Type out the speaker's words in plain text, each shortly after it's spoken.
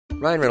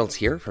Ryan Reynolds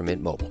here from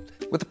Mint Mobile.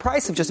 With the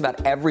price of just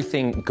about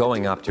everything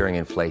going up during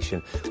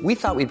inflation, we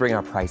thought we'd bring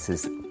our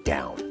prices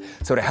down.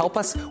 So to help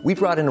us, we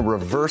brought in a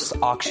reverse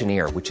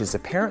auctioneer, which is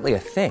apparently a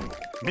thing.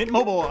 Mint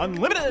Mobile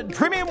Unlimited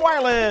Premium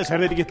Wireless. How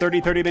to get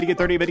 30, 30, bit to get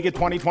 30, bit to get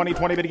 20, 20,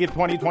 20, bit to get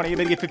 20, 20,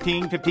 bit to get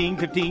 15, 15,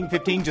 15,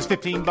 15, just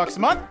 $15 a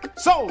month?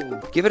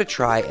 Sold! Give it a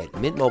try at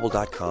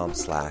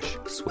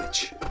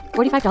mintmobile.com/switch.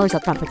 $45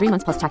 up front for 3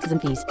 months plus taxes and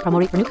fees. Promo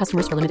rate for new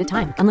customers for limited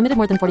time. Unlimited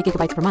more than 40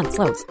 gigabytes per month.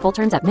 Slows full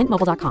terms at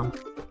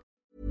mintmobile.com.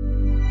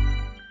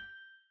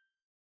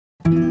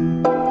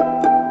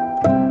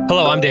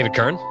 Hello, I'm David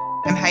Kern.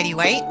 I'm Heidi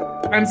White.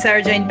 I'm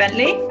Sarah Jane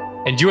Bentley.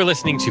 And you are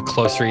listening to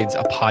Close Reads,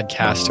 a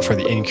podcast for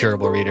the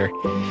incurable reader.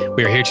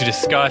 We are here to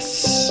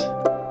discuss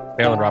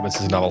Marilynne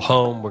Robinson's novel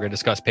Home. We're going to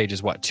discuss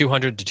pages,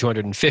 200 to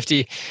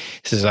 250.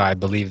 This is, I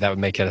believe, that would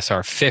make it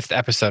our fifth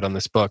episode on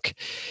this book.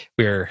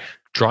 We're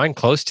drawing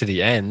close to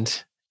the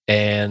end,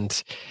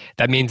 and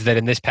that means that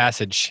in this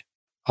passage,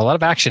 a lot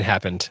of action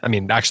happened. I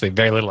mean, actually,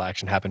 very little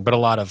action happened, but a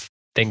lot of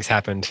things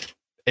happened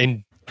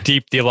in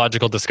deep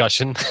theological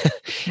discussion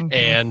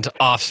and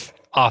off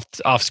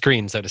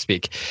screen, so to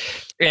speak.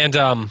 And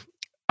I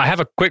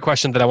have a quick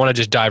question that I want to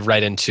just dive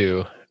right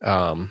into.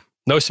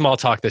 No small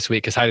talk this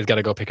week because Heidi's got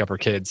to go pick up her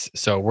kids.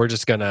 So we're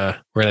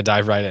gonna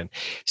dive right in.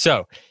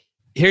 So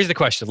here's the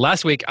question.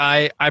 Last week,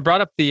 I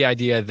brought up the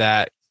idea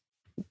that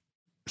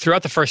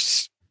throughout the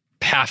first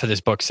half of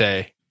this book,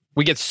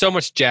 we get so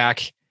much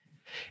Jack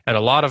and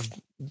a lot of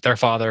their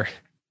father,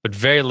 but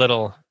very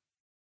little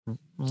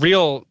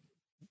real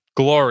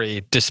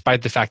glory,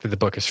 despite the fact that the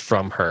book is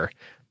from her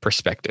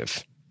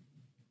perspective.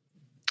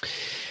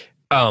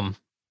 And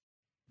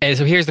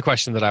so here's the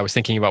question that I was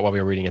thinking about while we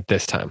were reading it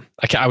this time.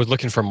 I was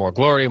looking for more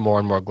and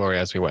more glory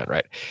as we went,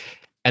 right?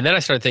 And then I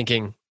started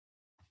thinking,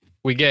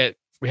 we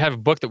have a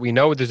book that we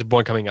know there's a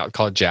book coming out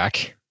called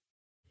Jack.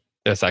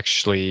 That's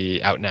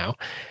actually out now.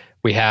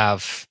 We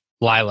have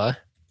Lila,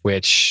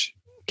 which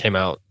came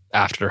out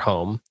after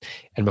Home.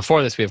 And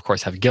before this, we of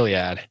course have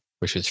Gilead,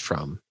 which is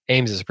from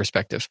Ames's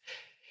perspective.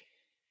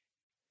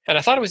 And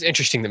I thought it was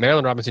interesting that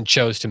Marilynne Robinson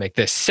chose to make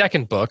this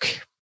second book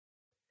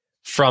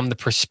from the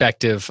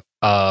perspective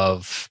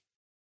of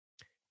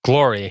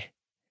Glory,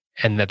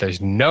 and that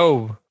there's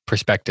no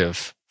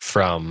perspective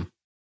from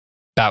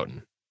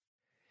Boughton.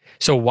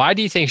 So why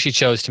do you think she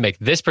chose to make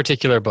this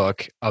particular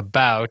book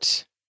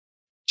about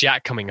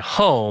Jack coming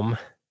home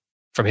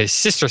from his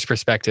sister's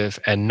perspective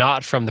and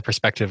not from the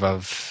perspective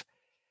of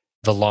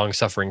the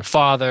long-suffering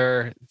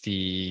father,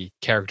 the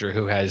character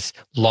who has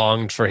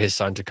longed for his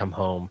son to come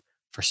home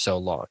for so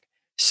long?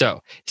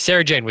 So,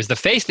 Sarah Jane, was the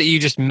face that you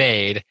just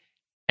made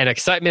an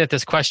excitement at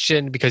this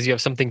question because you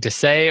have something to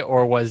say,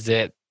 or was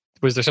there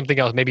something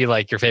else? Maybe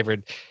like your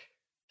favorite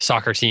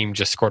soccer team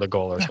just scored a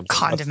goal or something.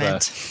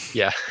 Condiment.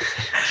 Yeah.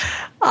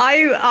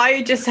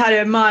 I just had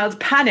a mild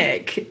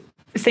panic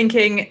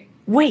thinking,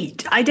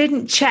 wait, I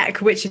didn't check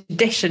which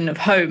edition of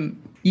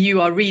Home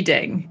you are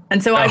reading.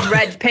 And so I've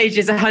read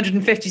pages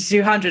 150 to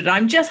 200. And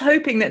I'm just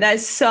hoping that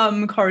there's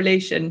some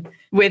correlation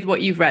with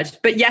what you've read.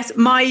 But yes,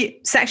 my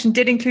section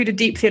did include a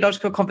deep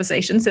theological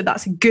conversation. So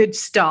that's a good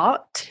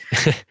start.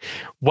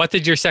 What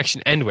did your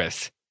section end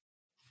with?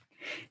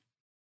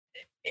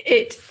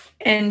 It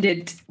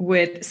ended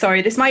with,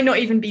 sorry, this might not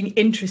even be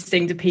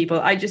interesting to people.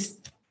 I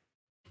just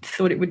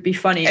thought it would be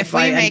funny if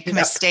we make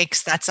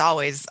mistakes. That's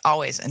always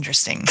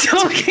interesting.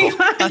 Talking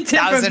about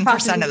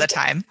 1,000% of the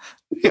time.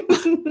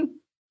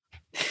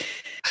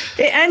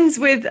 It ends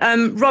with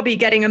Robbie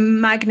getting a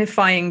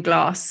magnifying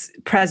glass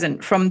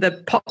present from the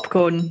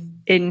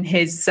popcorn in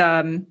his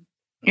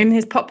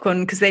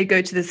popcorn because they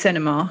go to the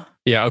cinema.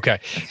 Yeah. Okay.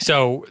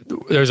 So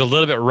there's a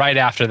little bit right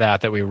after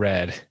that we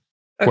read.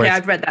 Okay,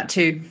 I've read that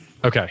too.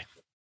 Okay,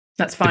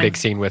 that's fine. The big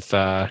scene with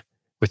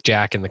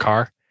Jack in the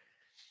car,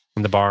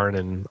 in the barn,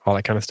 and all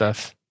that kind of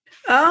stuff.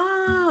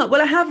 Well,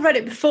 I have read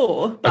it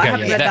before, but I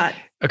haven't read that.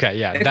 Okay,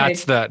 yeah, okay.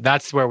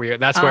 That's right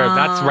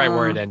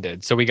where it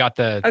ended. So we got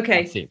the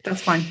scene.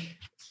 That's fine.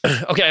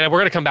 Okay, and we're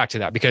going to come back to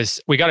that because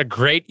we got a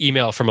great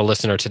email from a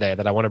listener today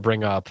that I want to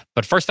bring up.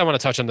 But first, I want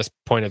to touch on this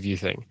point of view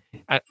thing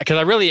because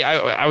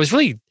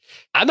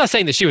I'm not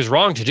saying that she was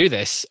wrong to do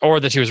this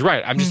or that she was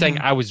right. I'm just saying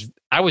I was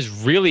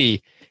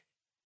really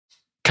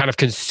kind of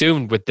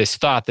consumed with this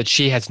thought that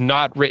she has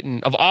not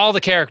written, of all the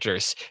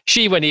characters,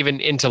 she went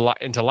even into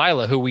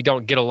Lila, who we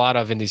don't get a lot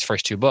of in these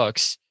first two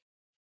books,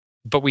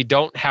 but we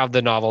don't have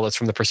the novel that's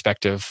from the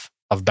perspective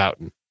of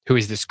Boughton, who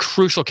is this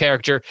crucial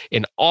character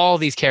in all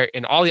the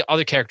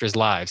other characters'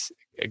 lives,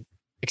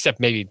 except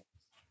maybe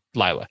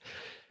Lila.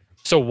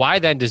 So why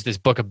then does this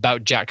book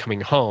about Jack coming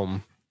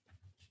home,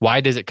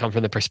 why does it come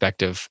from the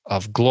perspective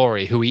of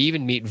Glory, who we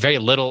even meet very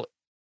little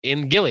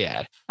in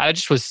Gilead? I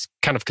just was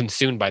kind of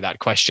consumed by that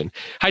question.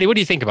 Heidi, what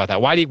do you think about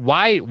that?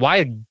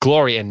 Why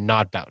Glory and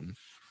not Boughton?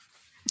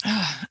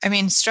 I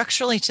mean,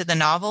 structurally to the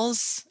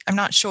novels, I'm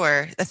not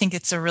sure. I think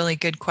it's a really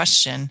good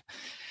question.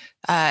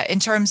 In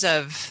terms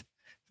of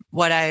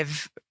what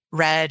I've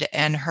read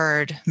and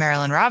heard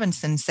Marilynne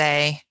Robinson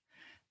say,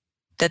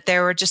 that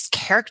there were just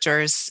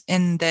characters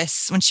in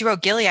this. When she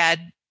wrote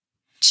Gilead,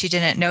 she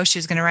didn't know she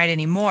was going to write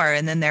anymore.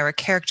 And then there were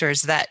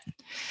characters that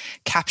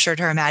captured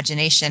her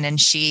imagination, and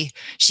she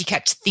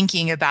kept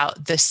thinking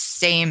about the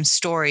same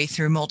story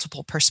through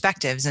multiple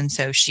perspectives. And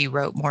so she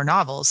wrote more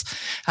novels.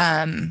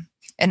 And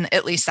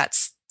at least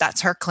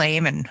that's her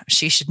claim, and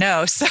she should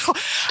know. So,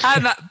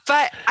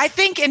 but I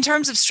think in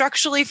terms of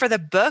structurally for the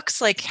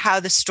books, like how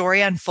the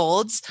story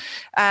unfolds,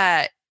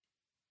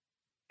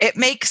 it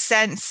makes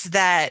sense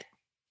that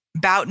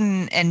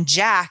Boughton and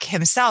Jack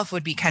himself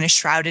would be kind of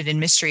shrouded in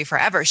mystery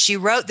forever. She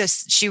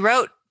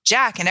wrote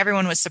Jack, and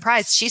everyone was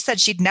surprised. She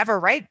said she'd never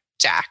write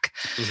Jack.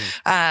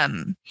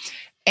 Mm-hmm.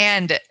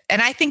 And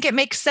I think it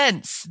makes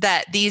sense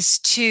that these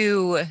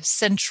two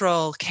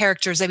central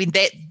characters, I mean,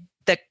 the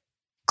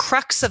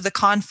crux of the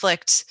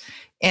conflict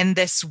in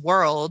this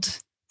world,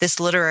 this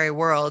literary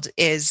world,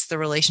 is the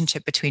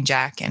relationship between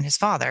Jack and his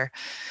father.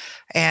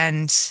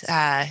 And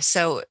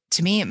so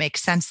to me, it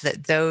makes sense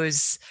that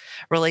those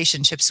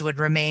relationships would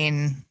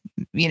remain,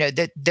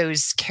 that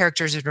those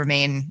characters would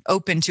remain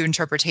open to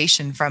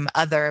interpretation from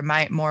other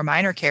more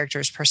minor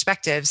characters'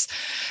 perspectives.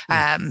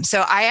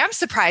 So I am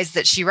surprised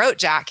that she wrote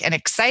Jack and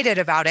excited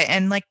about it,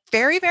 and like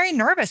very, very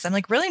nervous. I'm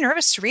like really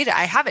nervous to read it.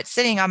 I have it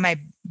sitting on my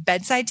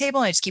bedside table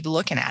and I just keep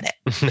looking at it.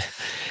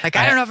 Like,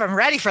 I don't know if I'm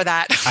ready for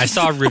that. I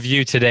saw a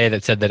review today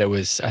that said that it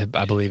was, I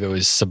believe it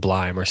was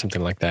sublime or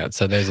something like that.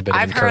 So there's a bit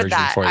of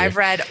encouragement for you. I've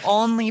read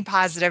only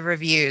positive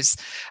reviews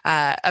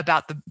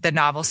about the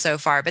novel so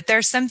far, but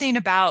there's something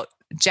about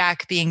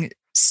Jack being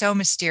so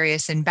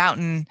mysterious and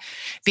Boughton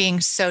being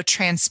so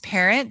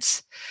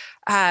transparent.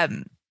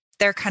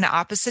 They're kind of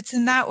opposites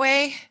in that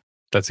way.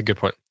 That's a good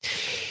point.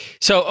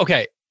 So,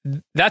 okay.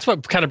 That's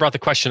what kind of brought the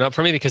question up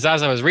for me, because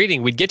as I was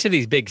reading, we'd get to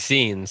these big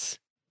scenes.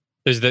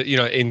 There's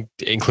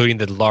including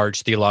the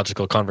large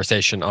theological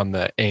conversation on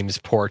the Ames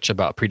porch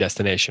about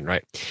predestination,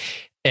 right?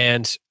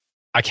 And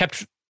I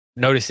kept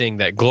noticing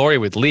that Glory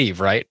would leave,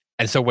 right?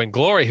 And so when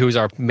Glory, who's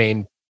our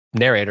main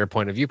narrator,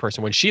 point of view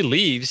person, when she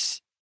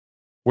leaves,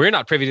 we're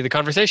not privy to the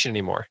conversation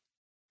anymore.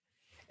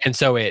 And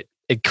so it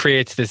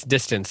creates this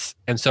distance.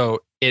 And so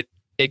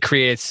it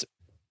creates,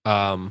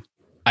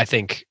 I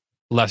think,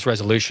 less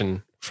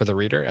resolution for the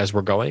reader as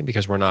we're going,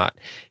 because we're not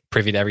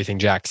privy to everything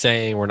Jack's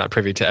saying. We're not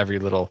privy to every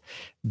little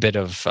bit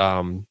of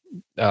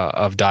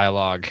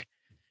dialogue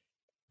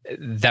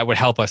that would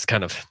help us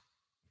kind of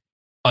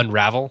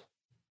unravel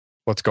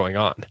what's going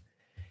on.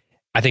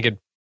 I think it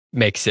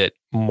makes it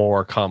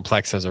more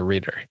complex as a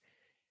reader.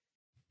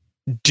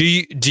 Do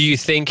you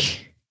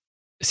think,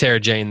 Sarah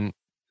Jane,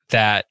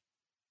 that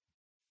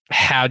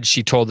had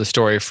she told the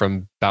story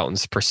from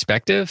Boughton's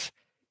perspective,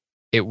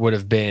 it would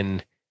have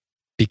been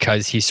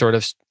because he's sort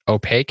of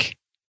opaque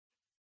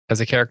as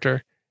a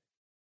character,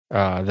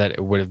 that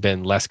it would have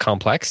been less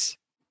complex?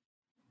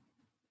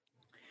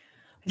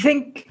 I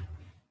think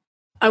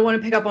I want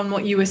to pick up on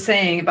what you were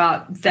saying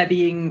about there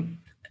being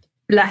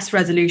less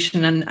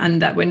resolution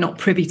and that we're not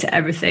privy to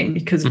everything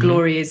because mm-hmm.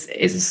 Glory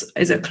is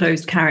a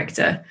closed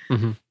character.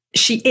 Mm-hmm.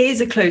 She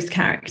is a closed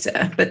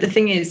character, but the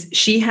thing is,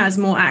 she has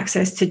more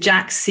access to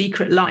Jack's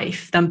secret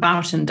life than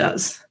Boughton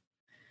does.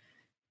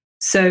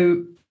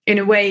 So in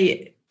a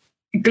way,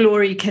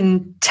 Glory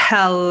can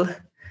tell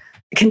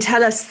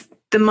us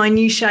the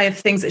minutiae of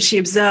things that she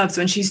observes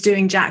when she's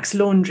doing Jack's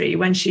laundry,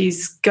 when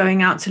she's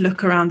going out to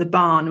look around the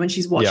barn, when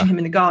she's watching him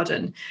in the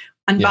garden.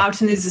 And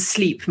Boughton is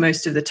asleep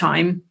most of the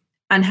time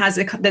and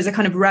there's a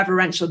kind of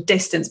reverential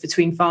distance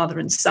between father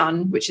and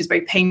son, which is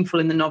very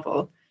painful in the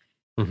novel.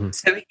 Mm-hmm.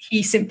 So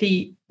he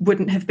simply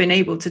wouldn't have been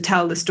able to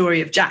tell the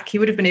story of Jack. He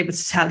would have been able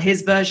to tell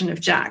his version of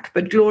Jack,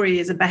 but Glory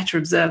is a better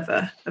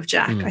observer of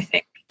Jack, I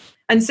think.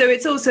 And so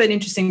it's also an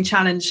interesting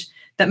challenge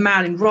that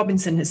Marilynne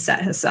Robinson has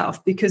set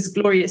herself, because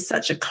Glory is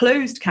such a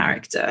closed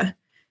character.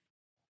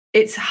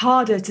 It's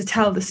harder to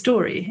tell the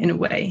story in a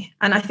way.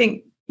 And I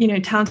think,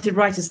 talented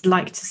writers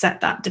like to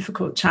set that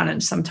difficult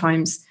challenge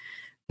sometimes.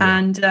 Yeah.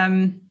 And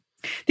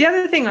the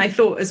other thing I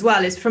thought as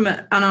well is from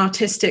an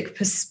artistic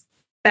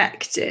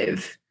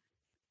perspective,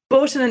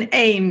 Boughton and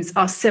Ames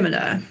are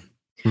similar.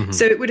 Mm-hmm.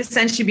 So it would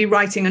essentially be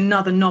writing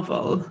another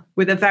novel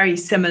with a very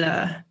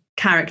similar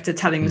character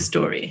telling the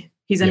story.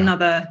 He's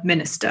another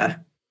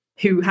minister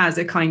who has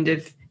a kind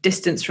of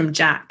distance from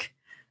Jack.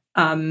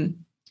 So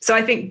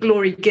I think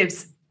Glory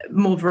gives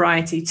more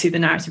variety to the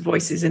narrative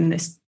voices in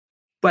this.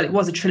 Well, it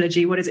was a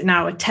trilogy. What is it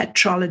now? A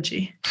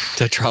tetralogy.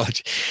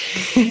 Tetralogy.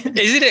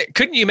 Isn't it?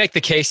 Couldn't you make the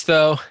case,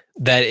 though,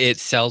 that it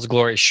sells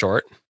Glory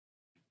short?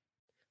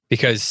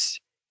 Because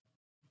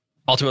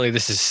ultimately,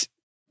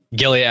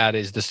 Gilead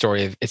is the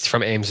story of, it's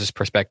from Ames's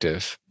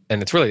perspective,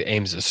 and it's really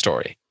Ames's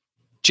story.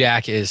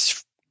 Jack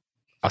is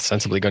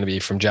ostensibly going to be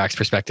from Jack's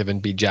perspective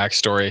and be Jack's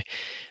story.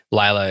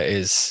 Lila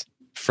is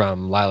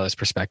from Lila's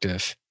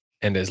perspective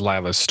and is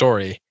Lila's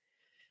story.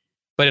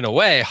 But in a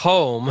way,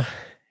 Home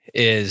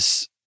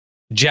is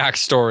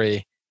Jack's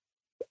story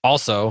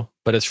also,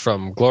 but it's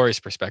from Glory's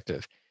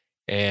perspective.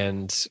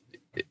 And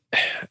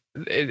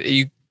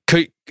you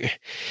could,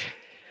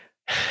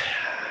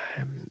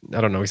 I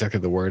don't know exactly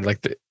the word,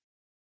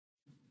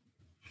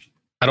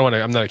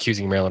 I'm not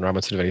accusing Marilynne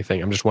Robinson of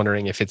anything. I'm just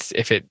wondering if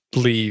it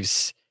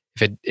leaves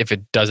if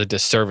it does a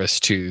disservice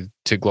to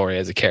Gloria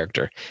as a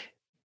character.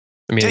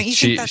 I mean, don't you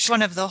think that's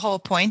one of the whole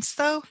points,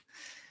 though?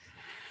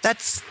 I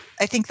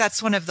think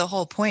that's one of the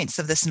whole points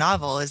of this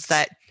novel, is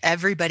that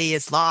everybody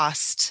is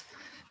lost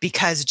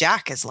because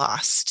Jack is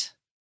lost.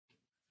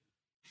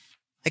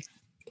 Like,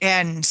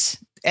 and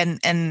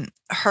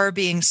her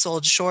being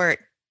sold short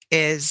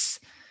is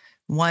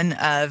one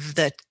of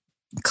the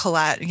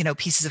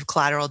pieces of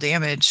collateral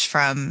damage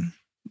from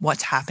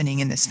what's happening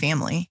in this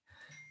family.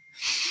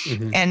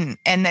 Mm-hmm.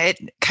 And it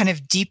kind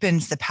of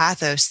deepens the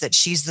pathos that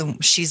she's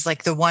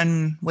like the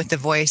one with the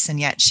voice, and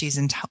yet she's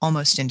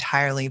almost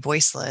entirely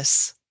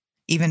voiceless,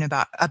 even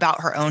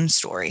about her own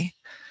story.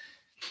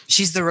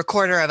 She's the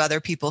recorder of other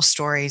people's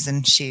stories,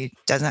 and she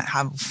doesn't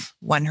have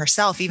one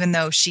herself, even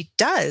though she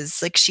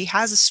does. Like, she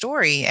has a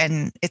story,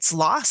 and it's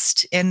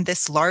lost in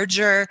this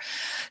larger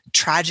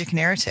tragic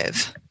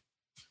narrative.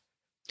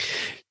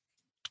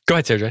 Go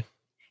ahead, Sarah Jane.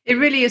 It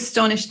really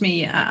astonished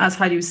me, as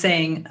Heidi was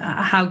saying,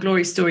 how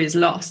Glory's story is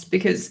lost,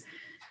 because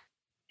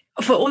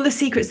for all the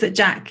secrets that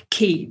Jack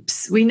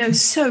keeps, we know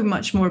so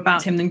much more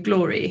about him than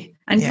Glory.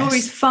 And yes.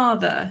 Glory's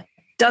father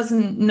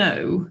doesn't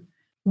know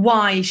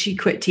why she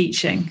quit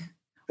teaching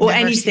or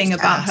never anything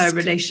about her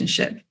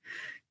relationship.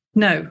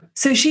 No.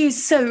 So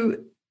she's so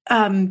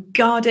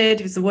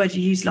guarded, was the word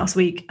you used last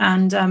week.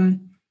 And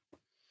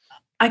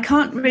I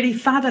can't really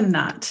fathom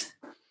that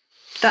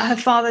her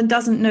father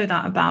doesn't know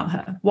that about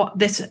her, what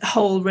this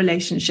whole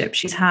relationship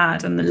she's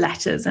had and the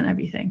letters and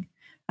everything,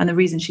 and the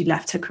reason she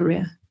left her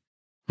career.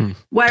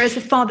 Whereas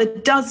the father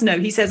does know.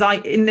 He says,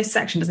 in this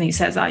section, doesn't he? He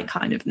says, I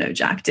kind of know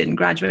Jack didn't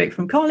graduate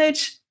from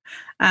college.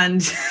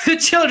 And the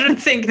children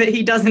think that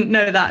he doesn't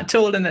know that at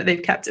all and that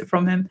they've kept it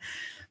from him.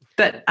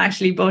 But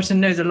actually, Bolton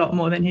knows a lot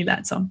more than he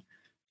lets on.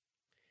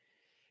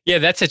 Yeah,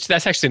 that's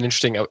actually an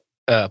interesting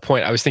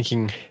point. I was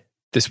thinking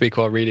this week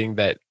while reading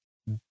that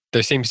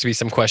there seems to be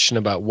some question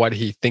about what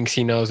he thinks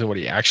he knows and what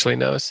he actually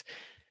knows.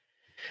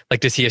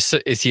 Like, is he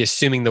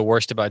assuming the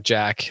worst about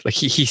Jack? Like,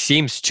 he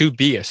seems to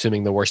be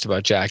assuming the worst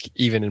about Jack,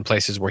 even in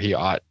places where he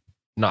ought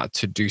not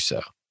to do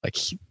so. Like,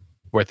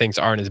 where things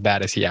aren't as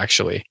bad as he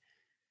actually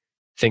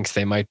thinks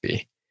they might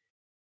be.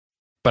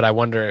 But I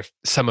wonder if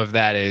some of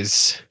that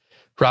is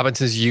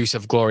Robinson's use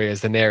of Gloria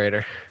as the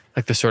narrator.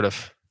 Like, the sort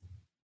of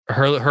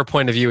her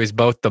point of view is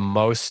both the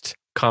most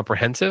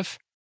comprehensive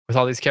with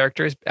all these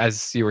characters,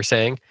 as you were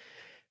saying,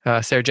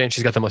 Sarah Jane.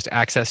 She's got the most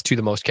access to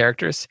the most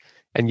characters,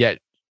 and yet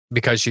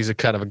because she's a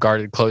kind of a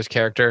guarded, closed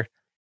character,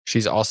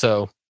 she's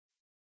also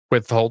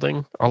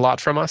withholding a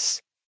lot from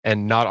us,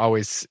 and not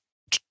always.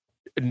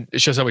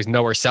 She doesn't always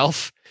know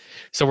herself.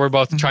 So we're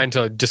both trying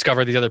to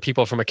discover these other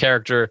people from a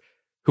character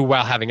who,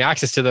 while having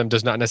access to them,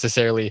 does not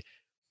necessarily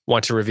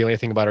want to reveal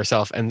anything about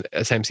herself, and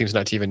Sam seems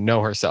not to even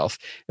know herself.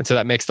 And so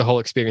that makes the whole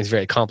experience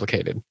very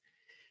complicated.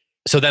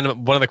 So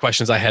then one of the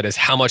questions I had is,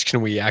 how much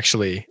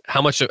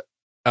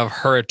of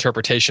her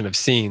interpretation of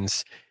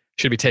scenes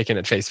should be taken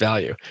at face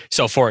value?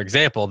 So, for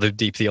example, the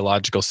deep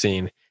theological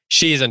scene,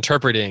 she is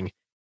interpreting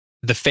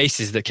the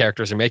faces that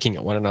characters are making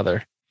at one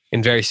another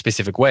in very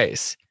specific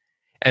ways.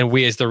 And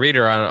we, as the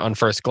reader, on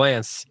first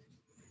glance,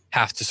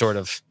 have to sort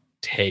of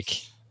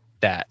take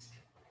that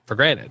for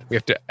granted. We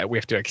have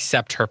to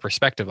accept her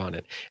perspective on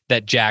it.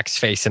 That Jack's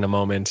face in a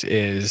moment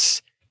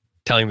is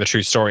telling the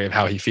true story of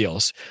how he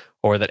feels,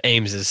 or that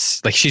Ames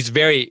is, like, she's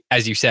very,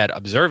 as you said,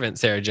 observant,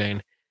 Sarah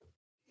Jane.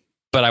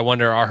 But I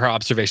wonder, are her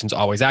observations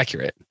always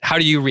accurate? How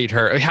do you read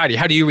her? How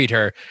do you read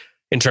her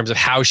in terms of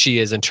how she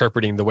is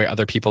interpreting the way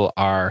other people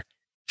are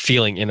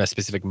feeling in a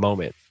specific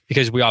moment?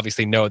 Because we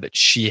obviously know that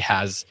she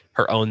has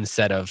her own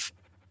set of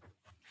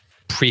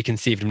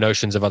preconceived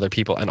notions of other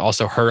people, and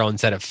also her own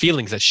set of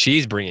feelings that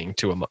she's bringing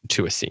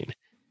to a scene.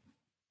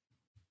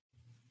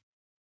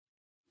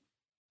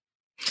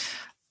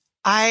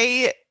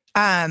 Sorry,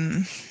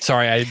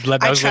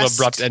 that was a little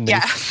abrupt ending.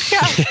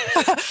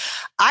 Yeah.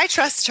 I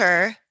trust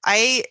her.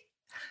 I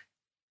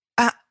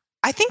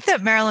think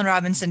that Marilynne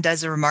Robinson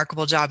does a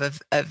remarkable job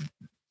of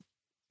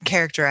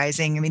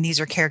characterizing. I mean, these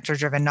are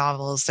character-driven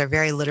novels. They're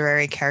very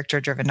literary,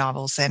 character-driven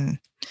novels. And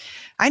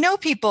I know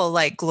people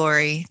like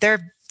Glory.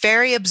 They're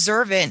very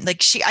observant.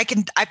 Like, I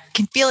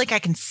can feel like I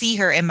can see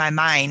her in my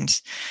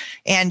mind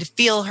and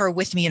feel her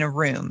with me in a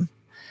room.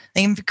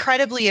 They're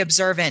incredibly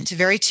observant,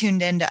 very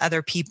tuned into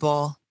other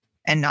people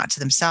and not to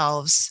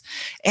themselves.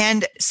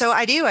 And so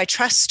I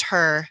trust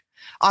her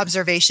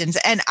observations.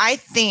 And I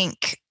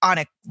think on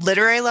a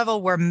literary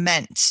level, we're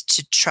meant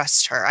to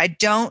trust her. I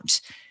don't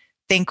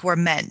think we're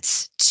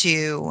meant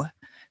to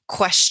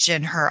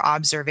question her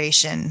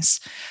observations,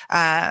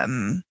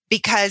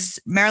 because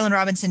Marilynne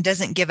Robinson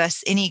doesn't give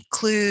us any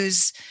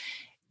clues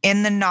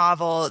in the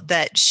novel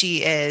that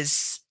she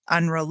is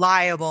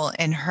unreliable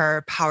in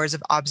her powers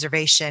of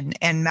observation.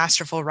 And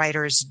masterful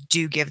writers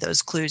do give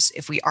those clues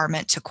if we are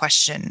meant to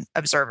question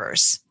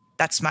observers.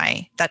 That's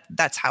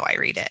how I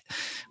read it.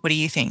 What do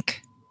you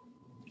think?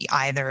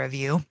 Either of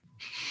you?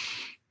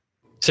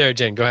 Sarah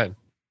Jane, go ahead.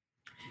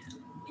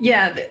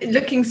 Yeah,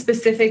 looking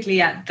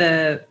specifically at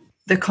the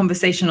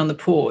conversation on the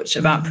porch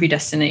about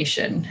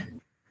predestination,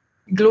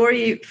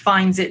 Glory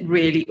finds it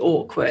really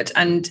awkward.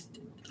 And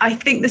I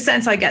think the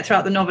sense I get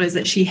throughout the novel is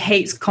that she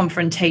hates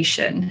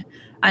confrontation.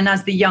 And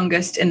as the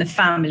youngest in the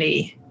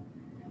family,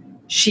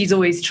 she's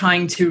always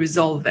trying to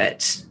resolve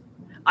it.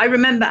 I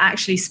remember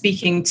actually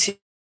speaking to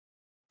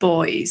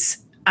boys,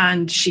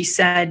 and she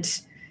said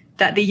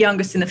that the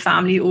youngest in the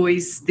family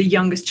the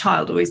youngest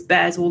child always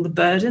bears all the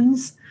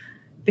burdens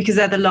because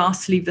they're the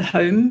last to leave the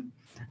home.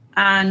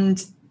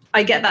 And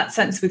I get that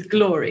sense with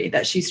Glory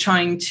that she's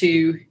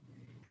carrying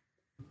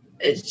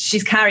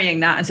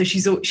that. And so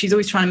she's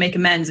always trying to make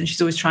amends, and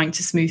she's always trying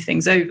to smooth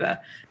things over.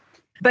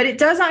 But it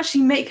does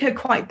actually make her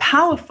quite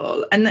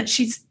powerful, and that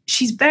she's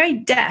very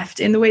deft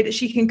in the way that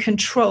she can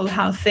control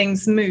how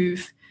things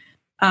move,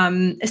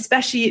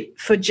 especially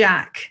for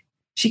Jack.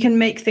 She can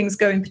make things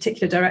go in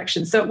particular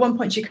directions. So at one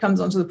point she comes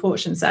onto the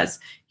porch and says,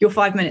 your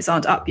 5 minutes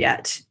aren't up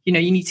yet. You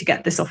need to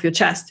get this off your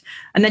chest.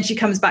 And then she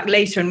comes back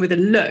later, and with a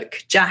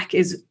look, Jack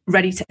is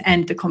ready to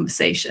end the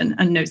conversation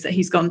and knows that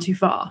he's gone too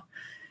far.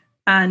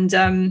 And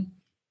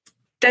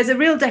there's a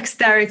real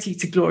dexterity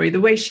to Glory, the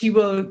way she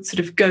will sort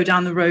of go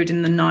down the road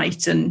in the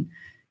night and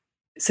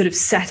sort of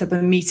set up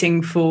a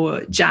meeting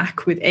for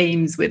Jack with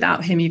Ames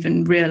without him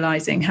even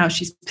realizing how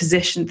she's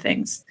positioned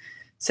things.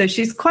 So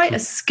she's quite a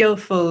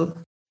skillful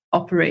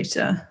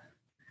operator.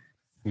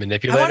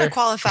 Manipulator? I want to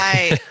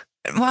qualify.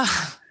 Well,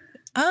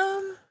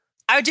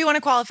 I do want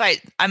to qualify.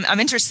 I'm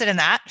interested in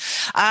that.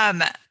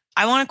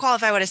 I want to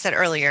qualify what I said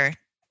earlier.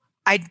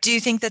 I do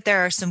think that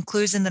there are some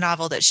clues in the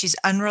novel that she's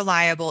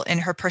unreliable in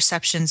her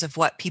perceptions of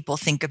what people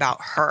think about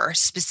her,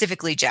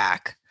 specifically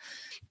Jack.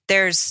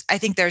 I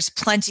think there's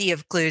plenty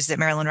of clues that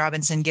Marilynne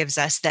Robinson gives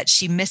us that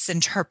she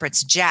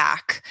misinterprets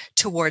Jack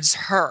towards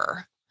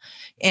her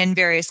in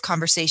various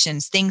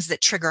conversations, things that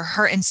trigger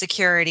her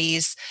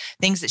insecurities,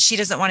 things that she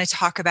doesn't want to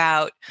talk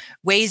about,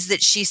 ways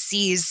that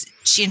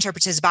she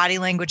interprets his body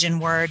language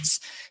and words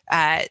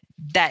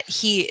that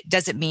he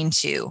doesn't mean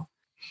to.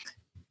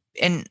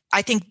 And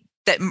I think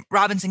that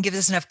Robinson gives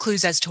us enough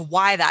clues as to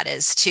why that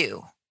is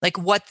too, like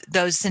what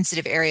those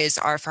sensitive areas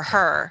are for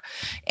her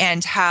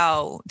and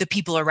how the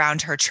people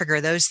around her trigger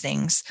those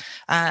things.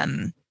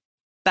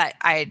 But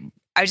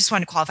I just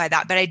want to qualify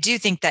that. But I do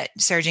think that,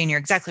 Sarah Jane, you're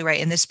exactly right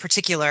in this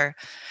particular,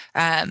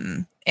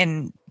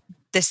 in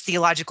this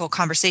theological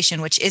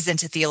conversation, which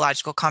isn't a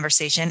theological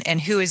conversation. And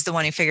who is the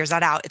one who figures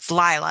that out? It's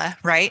Lila,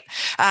 right?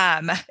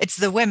 It's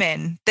the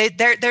women.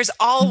 There's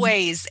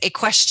always a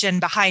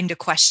question behind a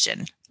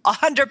question.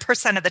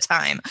 100% of the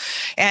time.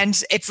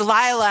 And it's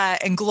Lila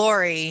and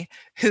Glory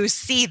who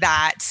see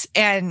that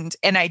and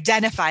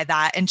identify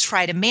that and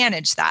try to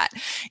manage that.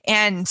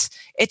 And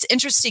it's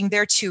interesting,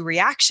 their two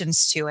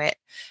reactions to it.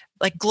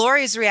 Like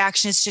Glory's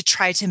reaction is to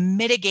try to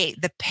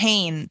mitigate the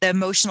pain, the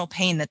emotional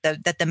pain that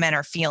the men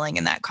are feeling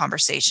in that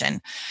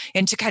conversation,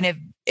 and to kind of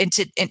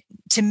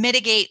to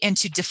mitigate and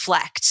to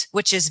deflect,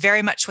 which is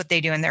very much what they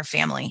do in their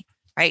family,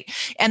 right?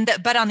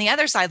 But on the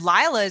other side,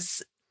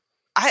 Lila's,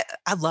 I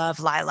love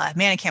Lila.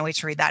 Man, I can't wait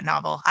to read that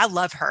novel. I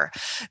love her.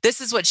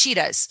 This is what she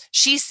does.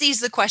 She sees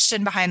the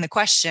question behind the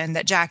question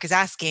that Jack is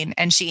asking,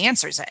 and she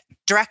answers it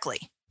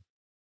directly.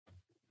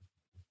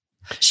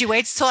 She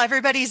waits till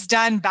everybody's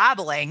done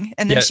babbling,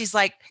 and then she's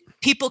like,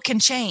 people can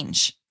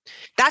change.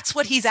 That's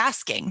what he's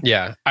asking.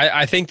 Yeah.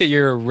 I think that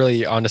you're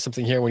really onto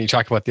something here when you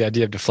talk about the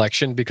idea of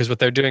deflection, because what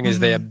they're doing is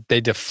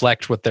they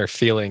deflect what their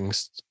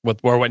feelings,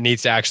 or what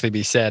needs to actually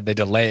be said. They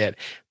delay it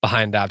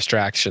behind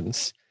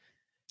abstractions.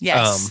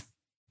 Yes.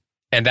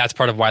 And that's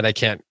part of why they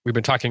can't. We've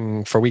been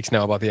talking for weeks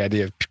now about the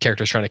idea of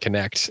characters trying to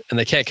connect, and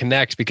they can't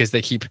connect because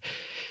they keep,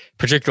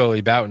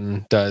 particularly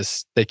Boughton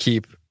does, they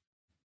keep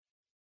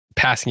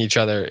passing each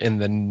other in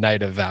the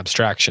night of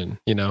abstraction,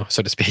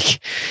 so to speak.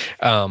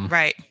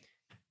 Right.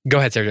 Go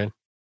ahead, Sarah Jane.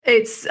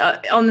 It's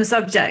on the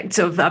subject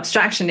of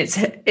abstraction.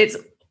 It's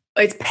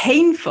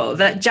painful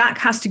that Jack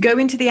has to go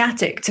into the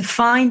attic to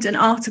find an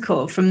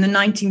article from the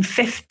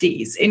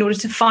 1950s in order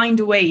to find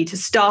a way to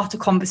start a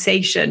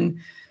conversation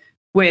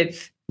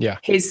with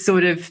his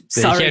sort of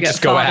surrogate you can't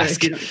just go father.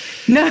 ask.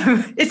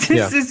 No,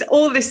 it's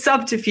all this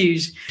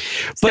subterfuge.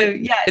 So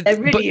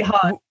they're really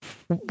hard.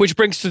 Which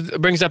brings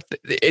up,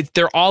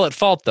 they're all at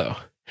fault though.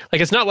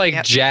 Like it's not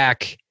like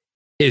Jack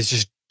is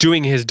just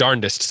doing his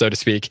darndest, so to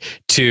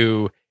speak,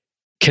 to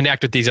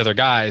connect with these other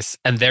guys,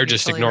 and they're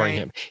just totally ignoring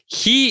him.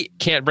 He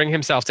can't bring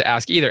himself to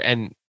ask either.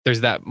 And there's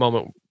that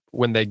moment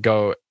when they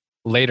go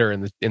later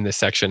in this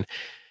section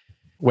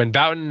when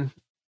Boughton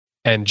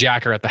and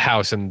Jack are at the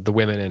house, and the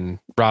women and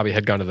Robbie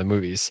had gone to the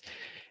movies.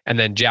 And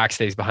then Jack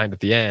stays behind at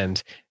the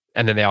end,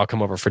 and then they all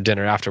come over for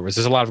dinner afterwards.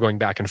 There's a lot of going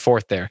back and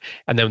forth there.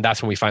 And then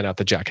that's when we find out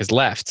that Jack has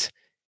left.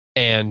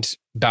 And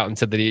Boughton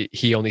said that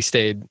he only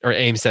stayed, or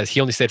Ames says he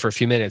only stayed for a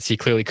few minutes. He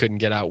clearly couldn't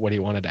get out what he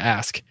wanted to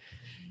ask.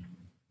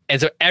 And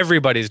so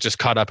everybody's just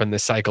caught up in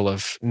this cycle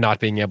of not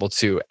being able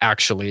to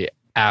actually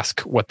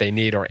ask what they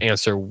need or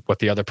answer what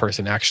the other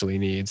person actually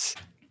needs.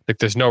 Like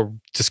there's no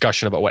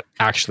discussion about what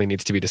actually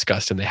needs to be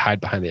discussed, and they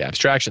hide behind the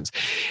abstractions.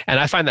 And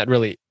I find that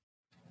really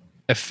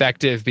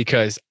effective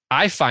because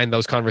I find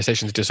those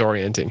conversations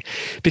disorienting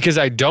because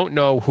I don't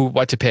know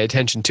what to pay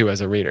attention to as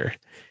a reader.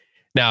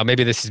 Now,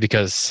 maybe this is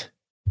because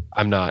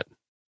I'm not,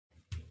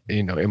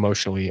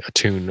 emotionally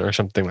attuned or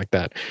something like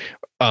that,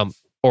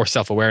 or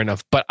self-aware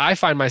enough. But I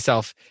find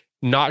myself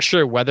not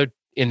sure whether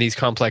in these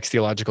complex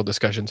theological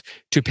discussions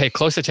to pay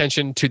close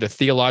attention to the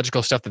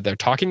theological stuff that they're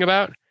talking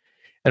about,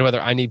 and whether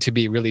I need to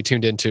be really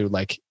tuned into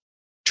like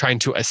trying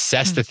to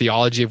assess the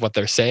theology of what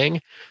they're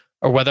saying,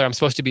 or whether I'm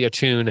supposed to be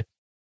attuned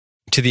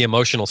to the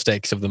emotional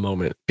stakes of the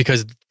moment,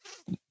 because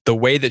the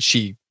way that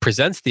she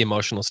presents the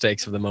emotional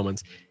stakes of the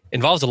moments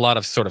involves a lot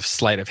of sort of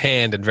sleight of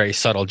hand and very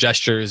subtle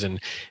gestures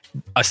and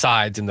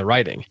asides in the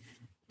writing.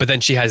 But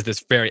then she has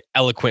this very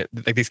eloquent,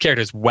 like these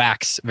characters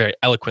wax very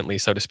eloquently,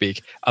 so to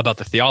speak, about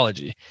the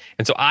theology.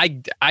 And so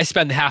I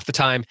spend half the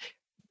time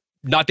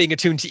not being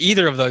attuned to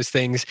either of those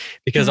things,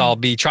 because I'll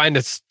be trying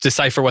to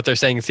decipher what they're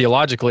saying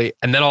theologically.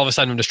 And then all of a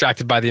sudden I'm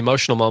distracted by the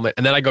emotional moment.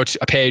 And then I go to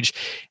a page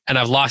and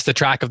I've lost the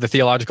track of the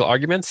theological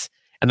arguments.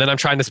 And then I'm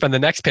trying to spend the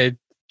next page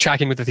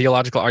tracking with the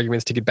theological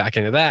arguments to get back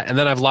into that. And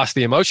then I've lost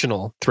the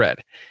emotional thread.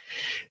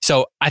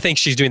 So I think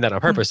she's doing that on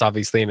purpose,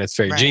 obviously, and it's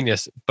very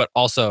genius, but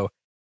also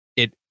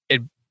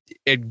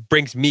it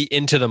brings me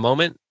into the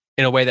moment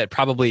in a way that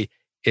probably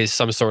is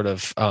some sort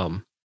of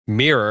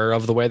mirror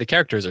of the way the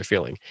characters are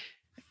feeling.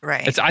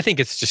 Right. I think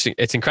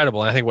it's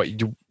incredible. And I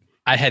think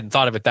I hadn't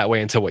thought of it that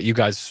way until what you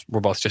guys were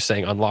both just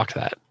saying unlocked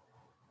that.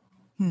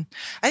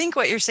 I think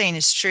what you're saying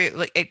is true.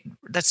 Like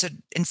that's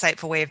an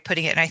insightful way of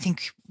putting it. And I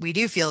think we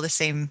do feel the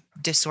same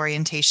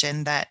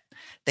disorientation that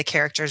the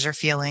characters are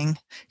feeling,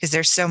 because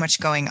there's so much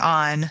going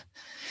on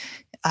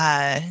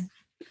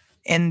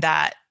in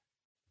that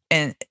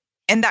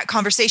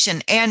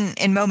conversation and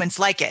in moments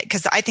like it.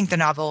 Because I think the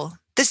novel,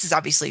 this is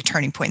obviously a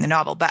turning point in the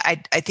novel, but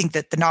I think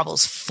that the novel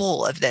is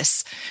full of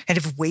this kind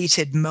of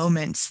weighted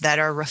moments that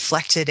are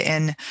reflected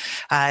in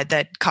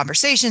the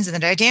conversations and the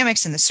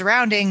dynamics and the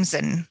surroundings,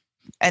 and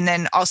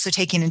then also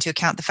taking into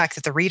account the fact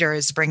that the reader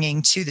is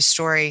bringing to the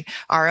story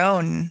our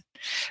own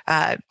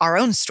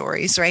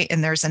stories, right?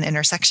 And there's an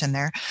intersection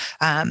there.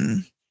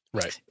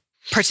 Right.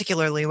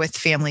 Particularly with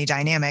family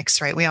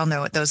dynamics, right? We all know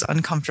what those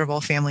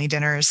uncomfortable family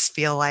dinners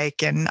feel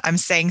like. And I'm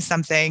saying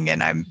something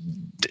and I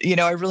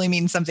really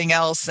mean something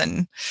else.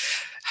 And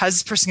how's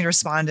this person going to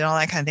respond and all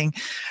that kind of thing.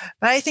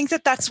 But I think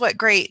that that's what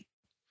great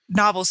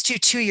novels do.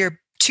 To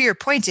your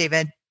point,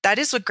 David, that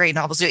is what great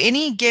novels do.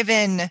 Any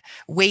given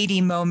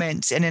weighty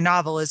moment in a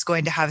novel is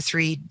going to have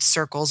three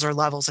circles or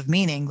levels of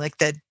meaning, like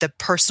the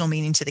personal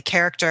meaning to the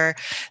character,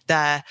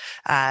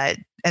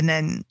 and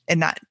then in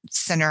that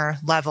center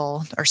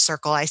level or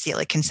circle, I see it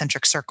like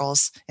concentric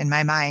circles in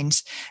my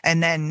mind.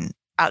 And then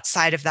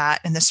outside of that,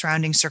 in the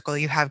surrounding circle,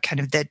 you have kind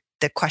of the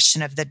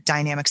question of the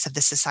dynamics of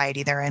the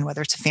society they're in,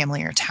 whether it's a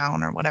family or a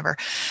town or whatever,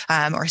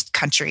 or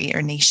country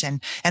or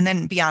nation. And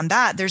then beyond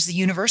that, there's the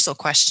universal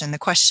question, the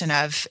question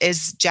of,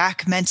 is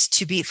Jack meant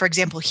to be, for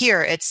example,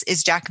 here,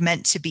 is Jack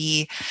meant to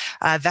be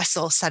a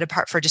vessel set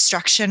apart for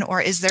destruction,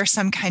 or is there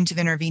some kind of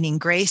intervening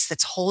grace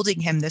that's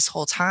holding him this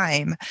whole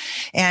time?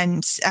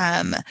 And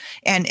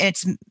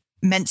it's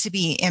meant to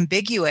be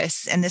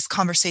ambiguous. And this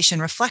conversation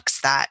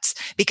reflects that,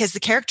 because the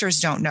characters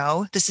don't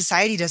know, the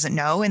society doesn't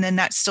know. And then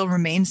that still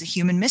remains a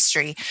human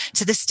mystery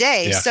to this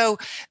day. Yeah. So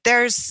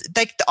there's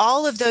like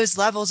all of those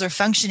levels are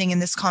functioning in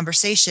this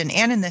conversation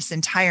and in this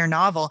entire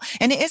novel.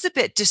 And it is a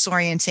bit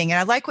disorienting. And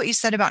I like what you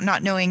said about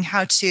not knowing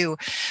what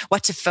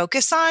to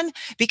focus on,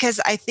 because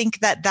I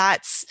think that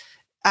that's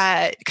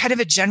kind of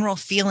a general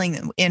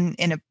feeling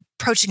in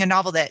approaching a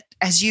novel that,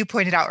 as you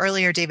pointed out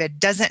earlier, David,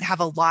 doesn't have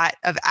a lot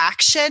of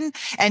action.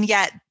 And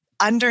yet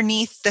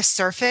underneath the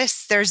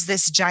surface, there's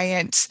this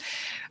giant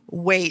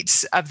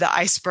weight of the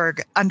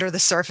iceberg under the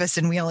surface.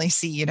 And we only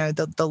see,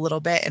 the little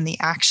bit in the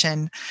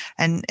action.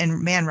 And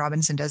man,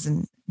 Robinson does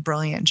a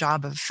brilliant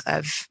job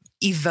of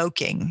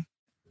evoking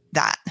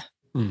that.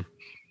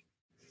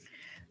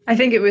 I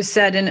think it was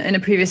said in a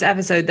previous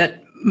episode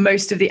that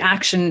most of the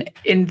action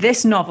in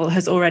this novel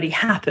has already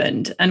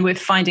happened. And we're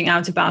finding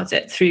out about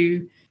it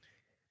through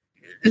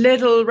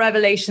little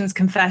revelations,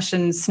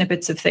 confessions,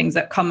 snippets of things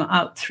that come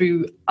out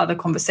through other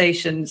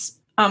conversations.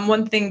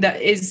 One thing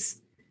that is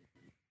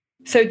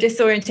so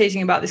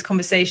disorientating about this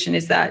conversation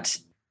is that,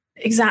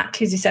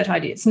 exactly as you said,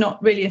 Heidi, it's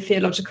not really a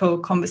theological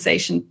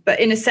conversation, but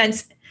in a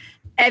sense,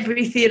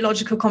 every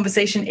theological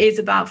conversation is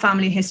about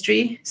family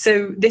history.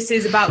 So this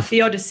is about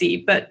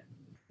theodicy, but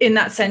in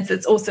that sense,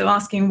 it's also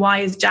asking, why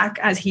is Jack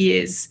as he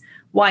is?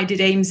 Why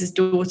did Ames's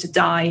daughter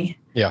die?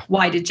 Yeah.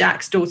 Why did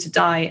Jack's daughter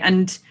die?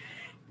 And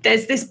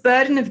there's this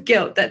burden of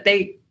guilt that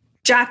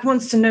Jack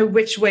wants to know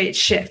which way it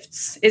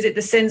shifts. Is it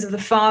the sins of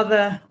the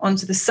father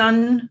onto the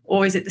son,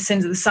 or is it the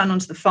sins of the son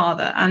onto the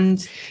father? And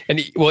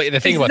the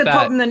thing about the that,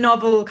 problem the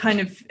novel kind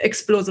of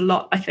explores a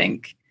lot, I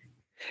think.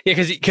 Yeah,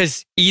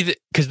 because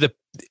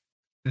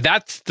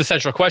that's the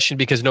central question.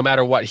 Because no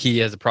matter what, he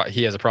has a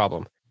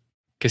problem,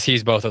 because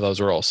he's both of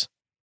those roles,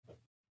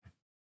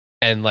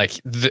 and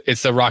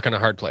it's a rock and a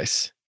hard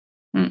place.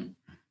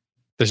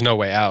 There's no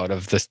way out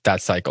of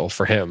that cycle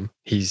for him.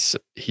 He's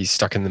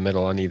stuck in the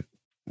middle, and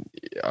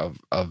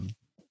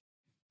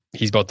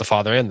he's both the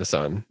father and the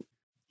son.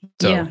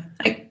 So. Yeah,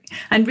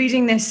 And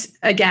reading this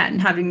again,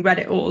 having read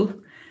it all,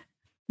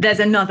 there's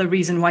another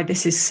reason why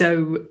this is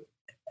so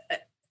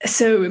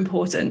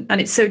important.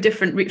 And it's so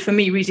different for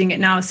me reading it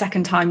now a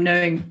second time,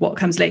 knowing what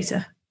comes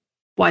later,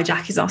 why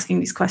Jack is asking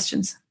these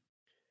questions.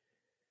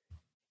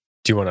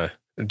 Do you want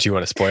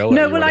to spoil it?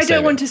 No, well, I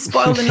don't want to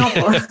spoil the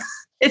novel.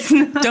 It's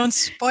not. Don't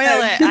spoil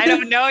it. I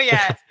don't know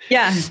yet.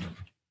 Yeah.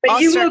 But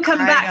I'll you start will come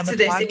crying back on to the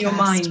this in your podcast.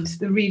 mind.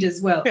 The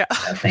readers will. Yeah.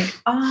 They'll think,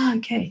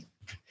 okay.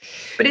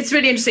 But it's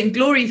really interesting.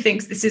 Glory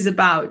thinks this is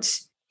about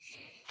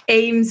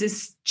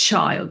Ames's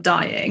child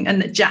dying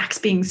and that Jack's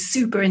being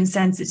super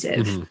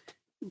insensitive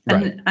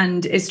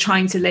and is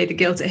trying to lay the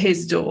guilt at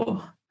his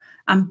door.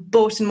 And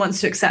Borton wants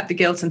to accept the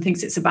guilt and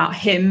thinks it's about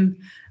him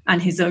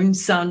and his own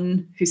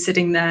son who's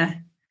sitting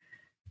there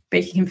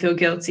making him feel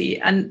guilty.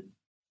 And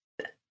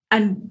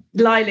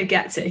Lila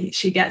gets it.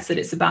 She gets that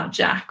it's about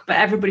Jack, but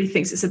everybody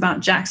thinks it's about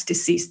Jack's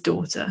deceased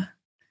daughter.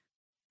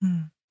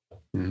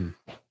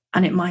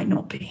 And it might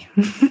not be.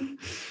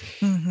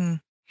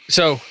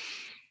 So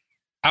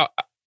I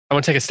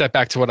want to take a step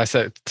back to what I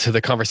said, to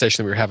the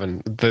conversation that we were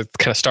having that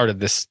kind of started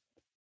this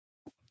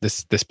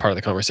part of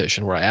the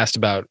conversation, where I asked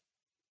about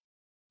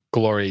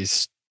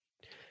Glory's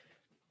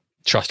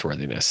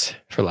trustworthiness,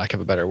 for lack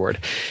of a better word,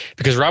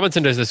 because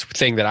Robinson does this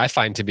thing that I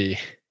find to be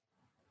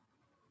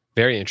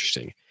very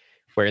interesting,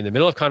 where in the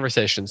middle of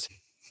conversations,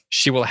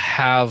 she will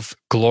have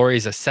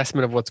Glory's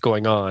assessment of what's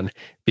going on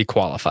be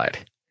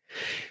qualified.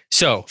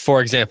 So, for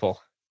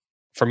example,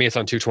 for me, it's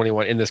on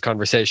 221 in this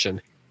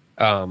conversation.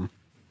 Boughton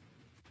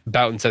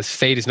says,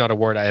 fate is not a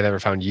word I have ever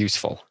found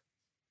useful.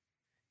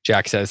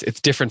 Jack says,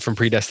 it's different from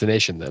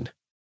predestination then,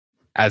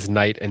 as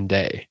night and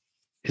day,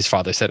 his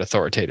father said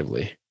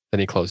authoritatively. Then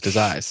he closed his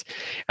eyes.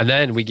 And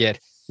then we get,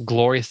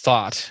 Glory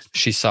thought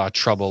she saw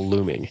trouble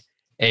looming.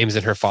 Ames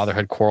and her father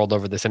had quarreled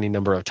over this any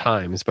number of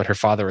times, but her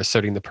father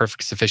asserting the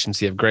perfect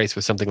sufficiency of grace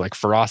with something like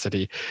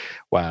ferocity,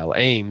 while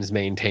Ames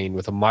maintained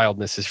with a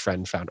mildness his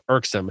friend found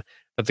irksome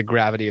that the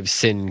gravity of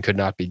sin could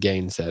not be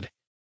gainsaid.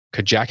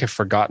 Could Jack have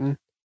forgotten?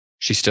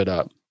 She stood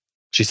up.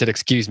 She said,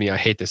 excuse me, I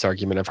hate this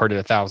argument. I've heard it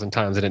 1,000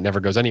 times and it never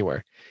goes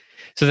anywhere.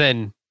 So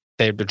then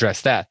they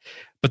address that.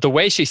 But the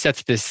way she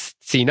sets this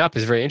scene up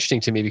is very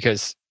interesting to me,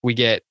 because we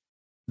get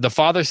the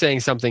father saying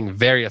something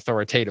very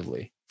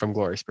authoritatively from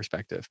Glory's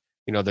perspective.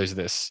 You know, there's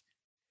this,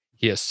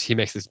 he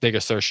makes this big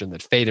assertion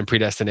that fate and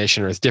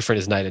predestination are as different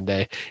as night and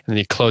day. And then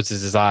he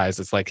closes his eyes.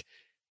 It's like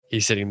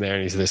he's sitting there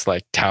and he's this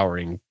like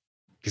towering,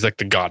 he's like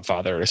the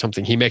Godfather or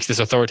something. He makes this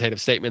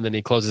authoritative statement, then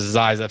he closes his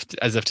eyes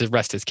as if to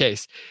rest his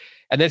case.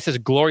 And then it says,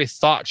 Glory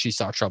thought she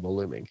saw trouble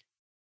looming.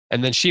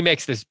 And then she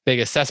makes this big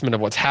assessment of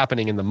what's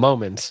happening in the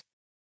moment.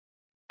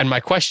 And my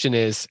question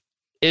is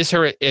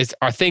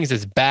are things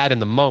as bad in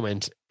the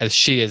moment as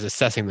she is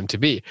assessing them to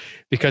be?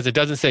 Because it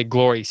doesn't say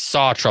Glory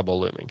saw trouble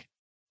looming.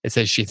 It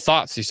says she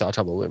thought she saw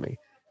trouble looming.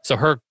 So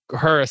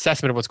her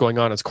assessment of what's going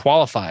on is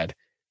qualified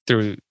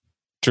through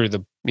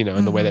the, you know,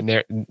 in the way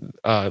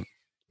that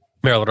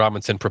Marilyn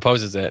Robinson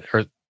proposes it,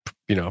 or,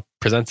 you know,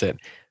 presents it,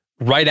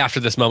 right after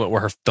this moment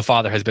where the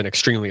father has been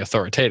extremely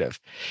authoritative.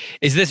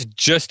 Is this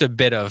just a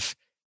bit of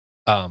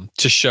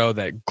to show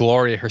that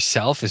Glory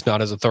herself is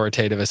not as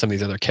authoritative as some of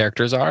these other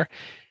characters are?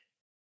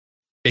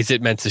 Is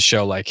it meant to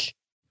show like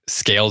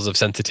scales of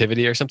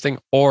sensitivity or something?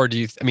 Or do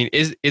you,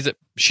 is it,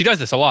 she does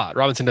this a lot.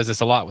 Robinson does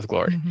this a lot with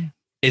Glory.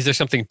 Is there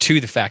something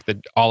to the fact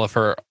that all of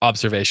her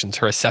observations,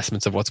 her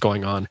assessments of what's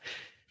going on,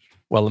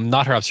 well,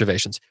 not her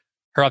observations.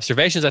 Her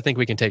observations, I think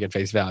we can take at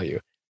face value,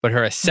 but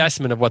her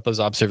assessment of what those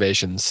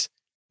observations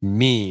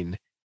mean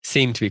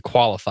seem to be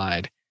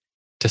qualified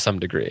to some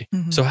degree.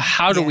 So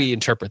how do we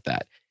interpret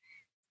that?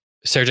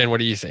 Sarah Jane, what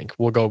do you think?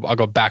 I'll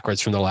go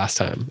backwards from the last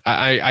time.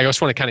 I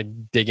just want to kind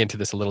of dig into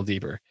this a little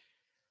deeper.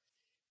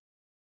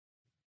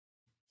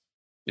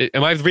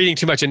 Am I reading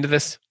too much into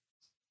this?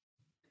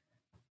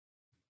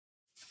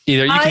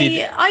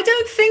 I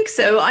don't think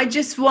so. I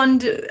just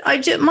wonder,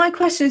 my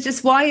question is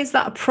just, why is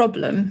that a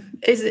problem?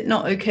 Is it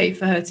not okay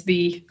for her to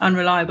be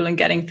unreliable and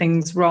getting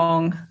things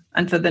wrong,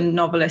 and for the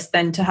novelist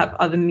then to have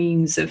other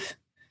means of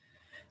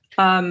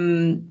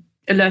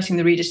alerting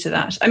the readers to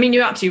that? I mean,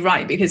 you're absolutely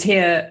right, because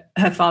here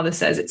her father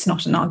says it's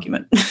not an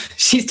argument.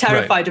 She's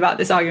terrified about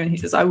this argument. He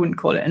says, I wouldn't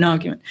call it an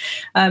argument.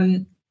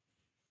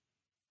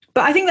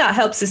 But I think that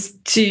helps us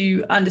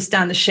to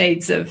understand the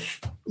shades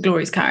of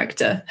Glory's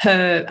character,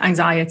 her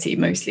anxiety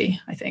mostly,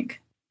 I think.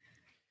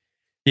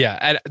 Yeah,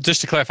 and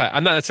just to clarify,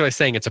 I'm not necessarily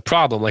saying it's a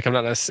problem. Like I'm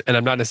not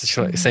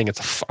necessarily saying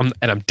it's and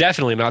I'm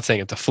definitely not saying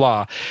it's a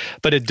flaw,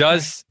 but it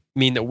does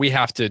mean that we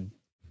have to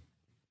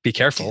be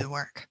careful Do the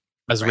work.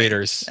 As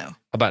readers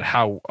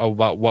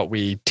about what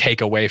we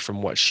take away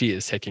from what she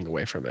is taking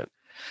away from it.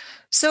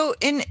 So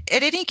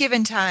at any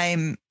given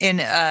time in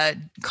a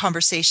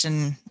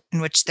conversation in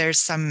which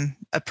there's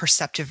a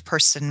perceptive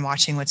person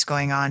watching what's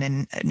going on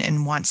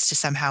and wants to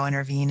somehow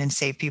intervene and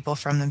save people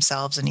from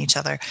themselves and each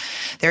other,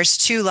 there's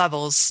two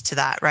levels to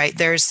that, right?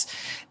 There's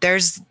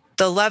the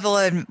the level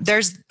of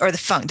there's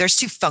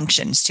two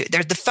functions to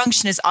it. The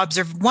function is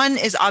one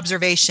is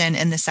observation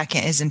and the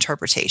second is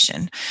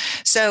interpretation.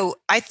 So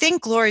I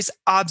think Glory's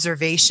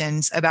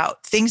observations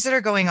about things that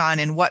are going on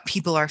and what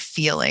people are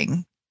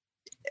feeling,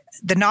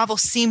 the novel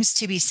seems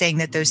to be saying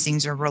that those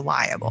things are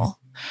reliable.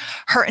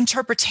 Her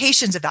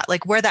interpretations of that,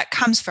 like where that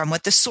comes from,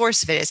 what the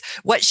source of it is,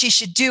 what she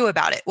should do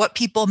about it, what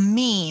people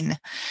mean,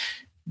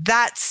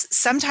 that's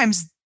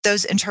sometimes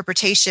those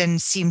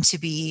interpretations seem to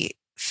be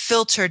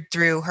filtered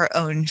through her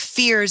own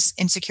fears,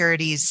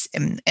 insecurities,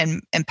 and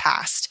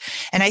past.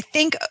 And I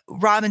think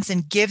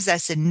Robinson gives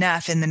us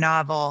enough in the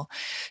novel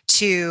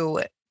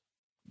to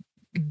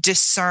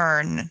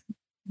discern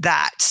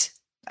that.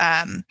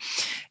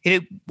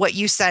 What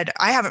you said,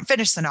 I haven't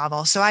finished the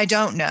novel, so I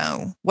don't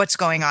know what's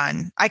going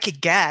on. I could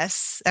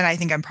guess, and I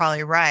think I'm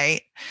probably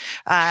right,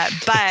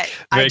 but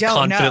I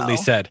don't confidently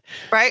know. Said.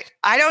 Right?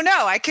 I don't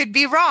know. I could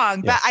be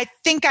wrong, but I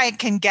think I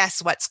can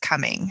guess what's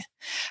coming,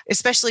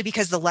 especially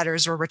because the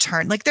letters were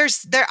returned. Like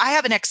I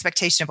have an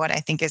expectation of what I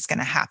think is going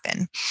to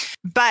happen,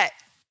 but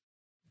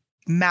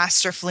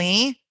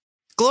masterfully,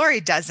 Glory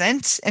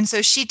doesn't. And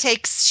so she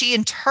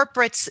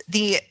interprets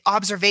the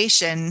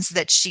observations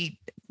that she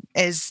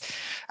is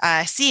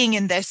seeing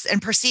in this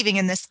and perceiving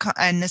in this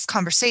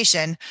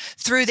conversation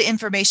through the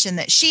information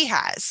that she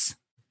has,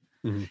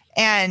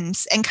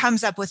 and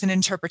comes up with an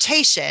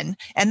interpretation.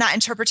 And that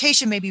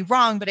interpretation may be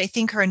wrong, but I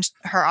think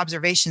her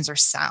observations are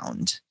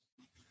sound.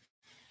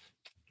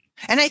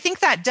 And I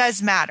think that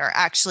does matter,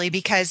 actually,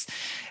 because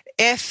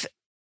if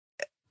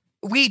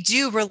we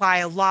do rely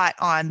a lot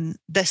on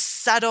the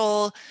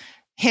subtle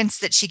hints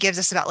that she gives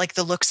us about like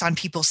the looks on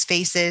people's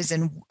faces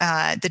and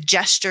the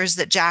gestures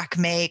that Jack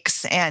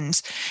makes, and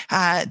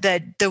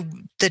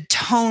the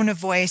tone of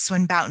voice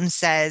when Boughton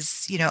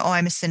says, oh,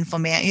 I'm a sinful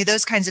man,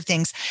 those kinds of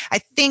things. I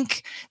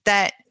think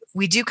that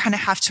we do kind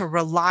of have to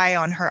rely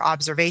on her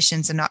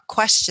observations and not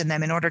question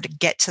them in order to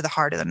get to the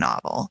heart of the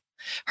novel.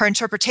 Her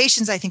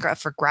interpretations, I think, are up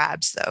for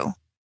grabs, though.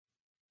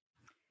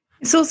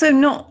 It's also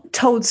not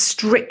told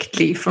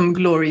strictly from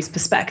Glory's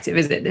perspective,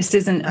 is it? This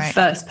isn't a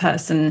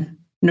first-person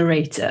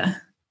narrator.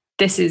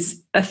 This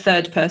is a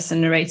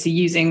third-person narrator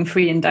using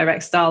free and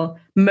direct style,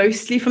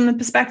 mostly from the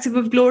perspective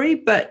of Glory,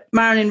 but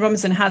Marilynne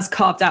Robinson has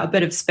carved out a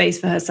bit of space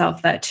for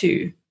herself there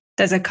too.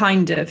 There's a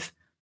kind of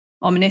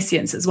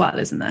omniscience as well,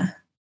 isn't there?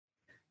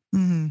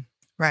 Mm-hmm.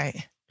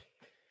 Right.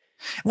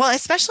 Well,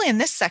 especially in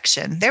this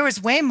section, there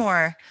was way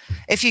more,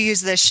 if you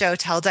use the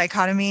show-tell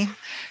dichotomy,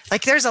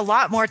 like there's a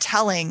lot more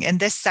telling in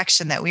this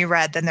section that we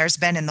read than there's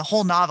been in the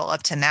whole novel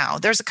up to now.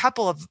 There's a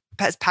couple of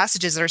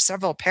passages that are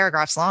several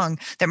paragraphs long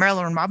that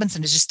Marilynne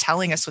Robinson is just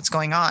telling us what's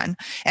going on.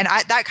 And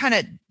that kind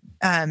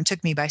of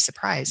took me by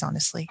surprise,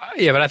 honestly.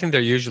 Yeah, but I think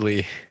they're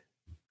usually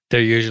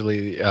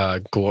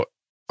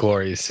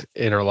Glory's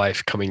inner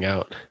life coming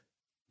out.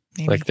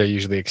 Maybe. Like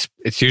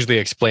it's usually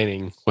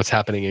explaining what's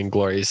happening in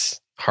Glory's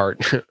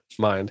heart,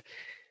 mind.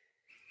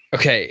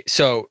 Okay,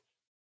 so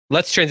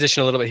let's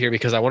transition a little bit here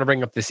because I want to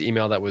bring up this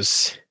email that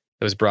was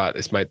brought.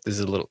 This is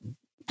a little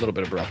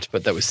bit abrupt,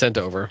 but that was sent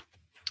over.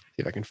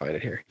 See if I can find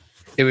it here.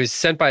 It was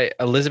sent by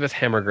Elizabeth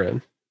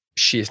Hammergren.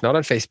 She is not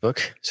on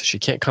Facebook, so she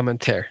can't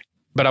comment there.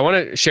 But I want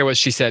to share what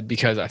she said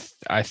because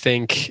I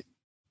think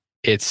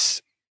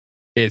it's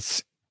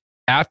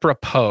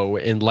apropos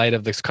in light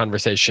of this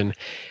conversation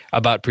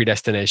about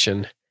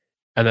predestination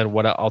and then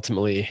what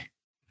ultimately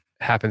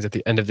happens at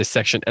the end of this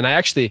section. And I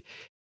actually,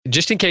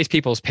 just in case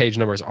people's page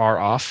numbers are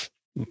off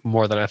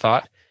more than I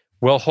thought,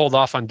 we'll hold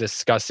off on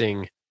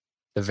discussing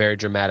the very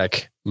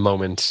dramatic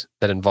moment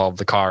that involved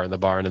the car and the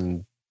barn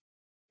and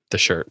the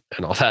shirt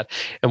and all that.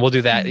 And we'll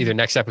do that either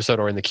next episode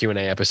or in the Q&A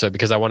episode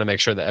because I want to make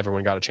sure that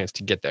everyone got a chance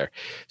to get there.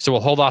 So we'll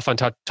hold off on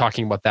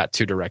talking about that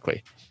too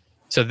directly.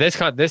 So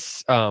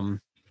this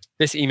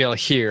email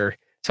here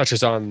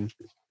touches on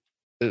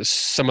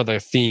some of the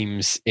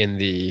themes in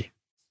the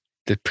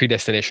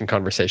predestination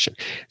conversation.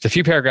 It's a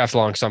few paragraphs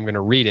long, so I'm going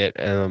to read it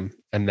and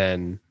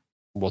then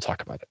we'll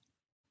talk about it.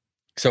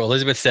 So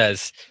Elizabeth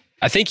says,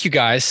 I think you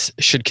guys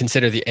should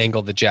consider the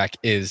angle that Jack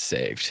is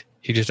saved.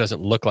 He just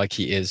doesn't look like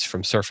he is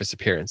from surface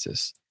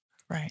appearances.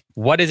 Right.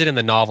 What is it in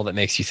the novel that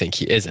makes you think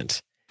he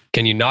isn't?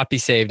 Can you not be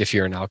saved if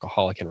you're an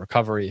alcoholic in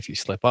recovery, if you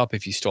slip up,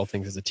 if you stole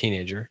things as a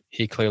teenager?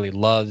 He clearly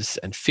loves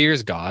and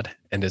fears God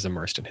and is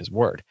immersed in his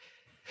word.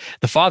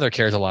 The father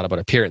cares a lot about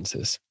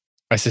appearances.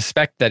 I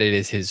suspect that it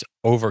is his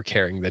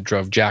overcaring that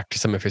drove Jack to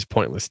some of his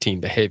pointless teen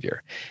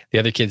behavior. The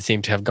other kids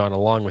seemed to have gone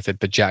along with it,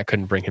 but Jack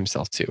couldn't bring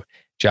himself to.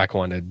 Jack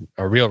wanted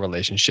a real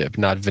relationship,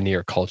 not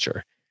veneer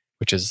culture,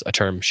 which is a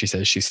term she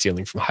says she's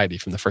stealing from Heidi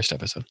from the first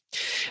episode.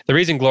 The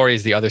reason Glory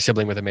is the other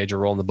sibling with a major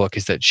role in the book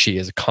is that she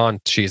is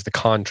the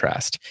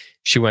contrast.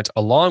 She went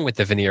along with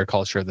the veneer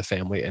culture of the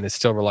family and is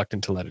still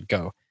reluctant to let it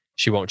go.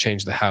 She won't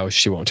change the house.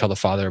 She won't tell the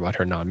father about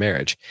her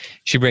non-marriage.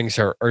 She brings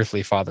her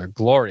earthly father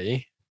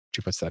glory.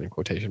 She puts that in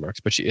quotation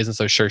marks, but she isn't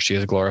so sure she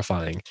is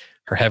glorifying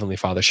her heavenly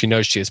father. She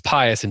knows she is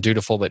pious and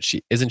dutiful, but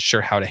she isn't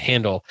sure how to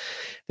handle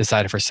the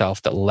side of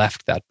herself that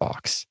left that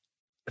box.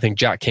 I think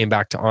Jack came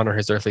back to honor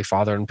his earthly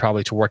father and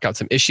probably to work out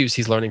some issues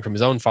he's learning from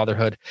his own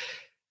fatherhood.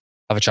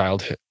 of a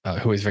child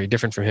who is very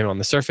different from him on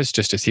the surface,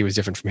 just as he was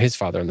different from his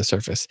father on the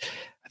surface,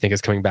 I think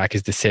is coming back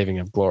as the saving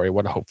of glory.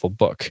 What a hopeful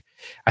book.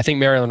 I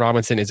think Marilynne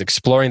Robinson is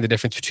exploring the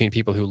difference between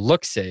people who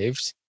look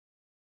saved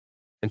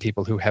and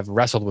people who have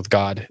wrestled with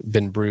God,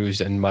 been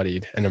bruised and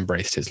muddied, and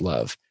embraced his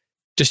love.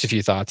 Just a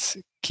few thoughts.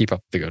 Keep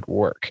up the good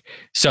work.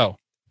 So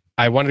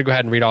I wanted to go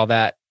ahead and read all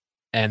that,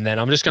 and then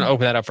I'm just going to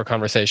open that up for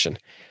conversation.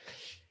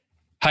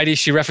 Heidi,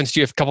 she referenced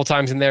you a couple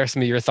times in there,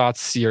 some of your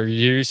thoughts, your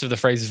use of the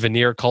phrase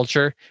veneer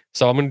culture.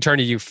 So I'm going to turn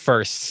to you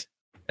first.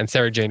 And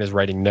Sarah Jane is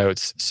writing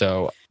notes.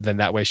 So then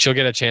that way she'll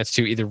get a chance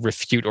to either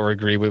refute or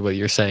agree with what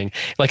you're saying,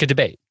 like a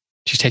debate.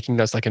 She's taking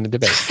notes like in a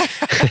debate.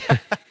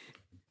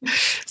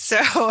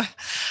 So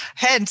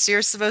hence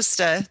you're supposed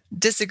to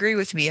disagree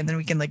with me and then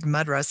we can like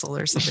mud wrestle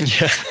or something.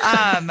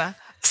 Yeah.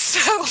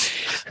 So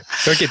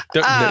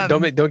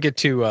don't get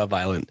too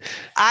violent.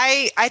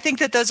 I think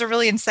that those are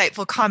really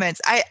insightful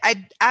comments.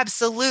 I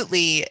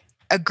absolutely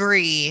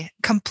agree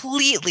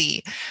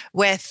completely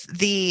with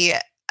the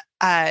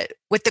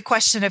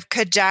question of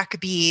could Jack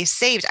be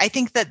saved? I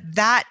think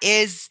that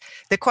is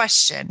the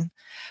question.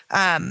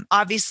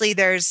 Obviously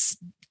there's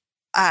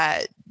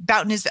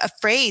Boughton is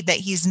afraid that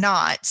he's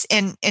not,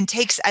 and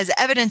takes as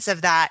evidence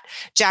of that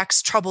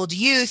Jack's troubled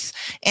youth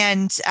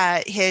and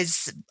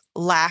his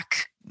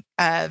lack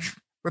of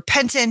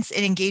repentance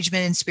and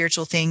engagement in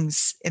spiritual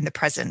things in the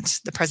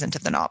present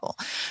of the novel.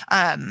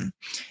 And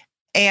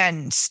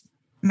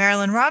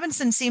Marilynne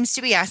Robinson seems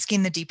to be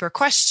asking the deeper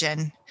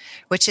question,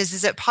 which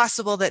is it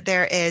possible that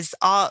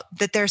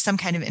there's some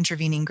kind of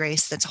intervening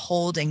grace that's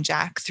holding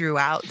Jack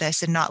throughout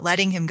this and not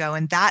letting him go,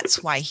 and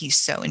that's why he's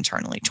so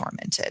internally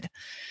tormented?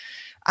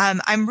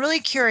 I'm really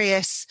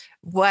curious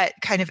what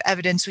kind of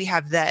evidence we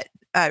have that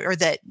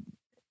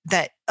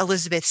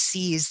Elizabeth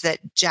sees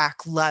that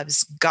Jack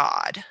loves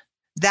God.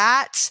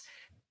 That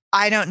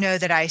I don't know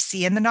that I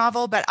see in the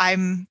novel, but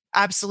I'm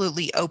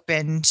absolutely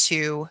open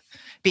to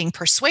being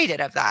persuaded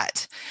of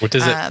that. What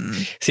does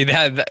it see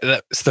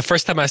that's the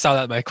first time I saw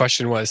that, my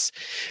question was,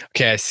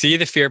 okay, I see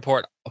the fear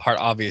part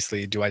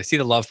obviously. Do I see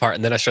the love part?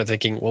 And then I started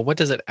thinking, well, what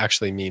does it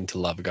actually mean to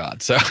love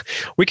God? So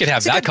we could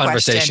have that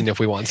conversation if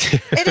we want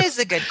to. It is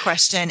a good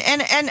question.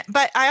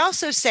 But I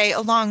also say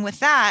along with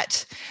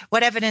that,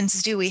 what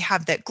evidence do we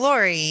have that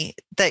glory,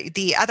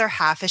 the other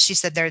half, as she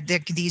said, they're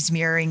these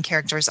mirroring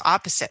characters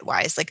opposite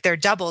wise, like they're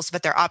doubles,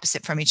 but they're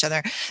opposite from each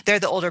other. They're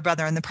the older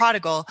brother and the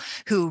prodigal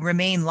who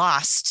remain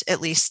lost,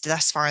 at least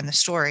thus far in the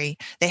story.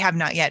 They have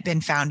not yet been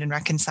found and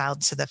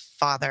reconciled to the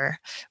Father,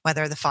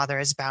 whether the Father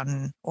is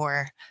Boughton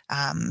or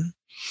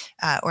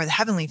the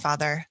Heavenly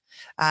Father.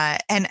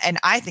 And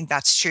I think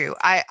that's true.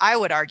 I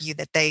would argue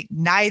that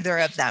neither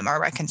of them are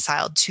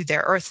reconciled to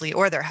their earthly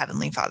or their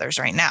heavenly fathers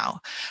right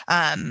now.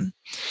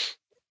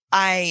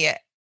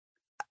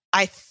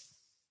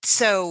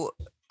 So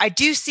I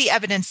do see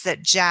evidence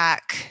that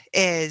Jack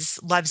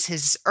loves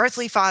his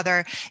earthly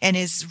father and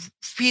is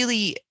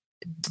really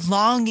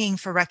longing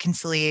for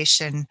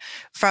reconciliation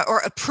or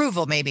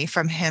approval, maybe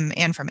from him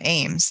and from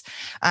Ames.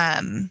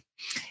 And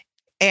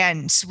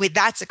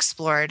that's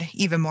explored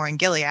even more in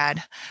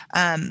Gilead.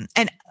 But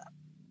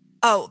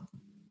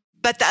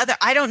the other,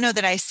 I don't know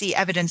that I see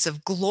evidence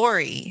of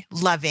glory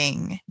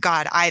loving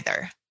God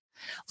either.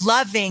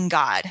 Loving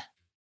God,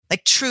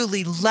 like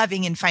truly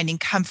loving and finding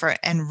comfort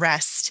and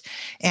rest.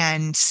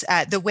 And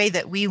the way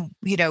that we,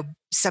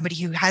 somebody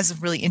who has a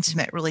really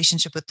intimate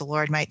relationship with the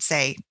Lord might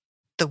say,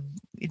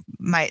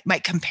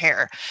 might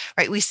compare,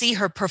 right? We see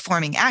her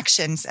performing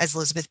actions, as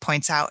Elizabeth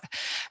points out.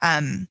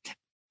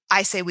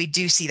 I say we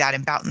do see that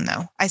in Boughton,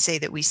 though. I say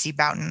that we see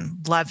Boughton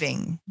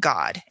loving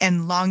God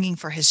and longing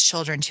for his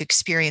children to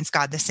experience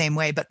God the same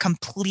way, but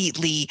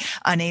completely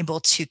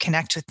unable to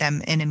connect with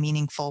them in a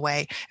meaningful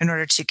way in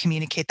order to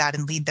communicate that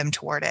and lead them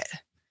toward it.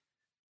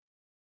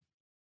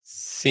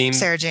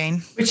 Sarah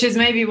Jane. Which is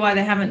maybe why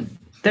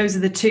those are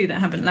the two that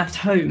haven't left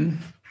home.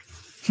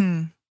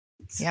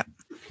 Yep,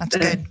 that's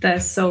good.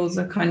 Their souls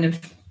are kind of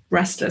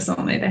restless,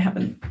 aren't they? They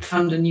haven't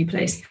found a new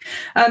place.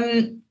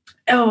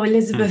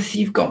 Elizabeth,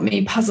 you've got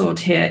me puzzled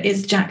here.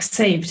 Is Jack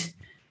saved?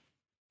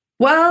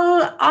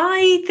 Well,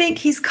 I think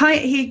he's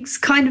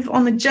kind of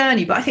on the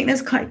journey, but I think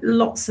there's quite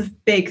lots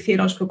of big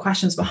theological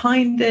questions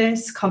behind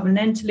this,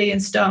 covenantally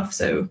and stuff.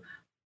 So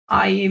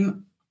I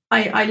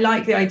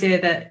like the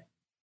idea that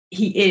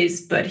he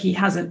is, but he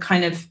hasn't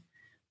kind of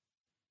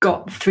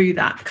got through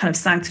that kind of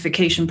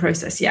sanctification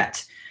process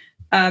yet.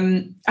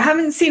 I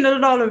haven't seen a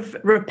lot of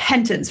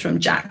repentance from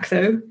Jack,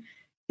 though.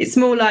 It's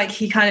more like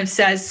he kind of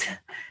says,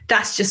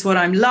 that's just what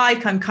I'm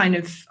like.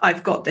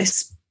 I've got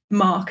this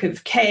mark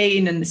of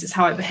Cain and this is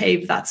how I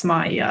behave. That's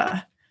my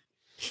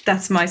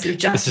sort of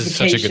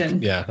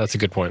justification. That's a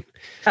good point.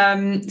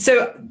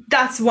 So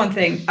that's one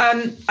thing.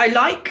 I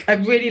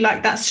really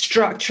like that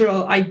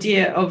structural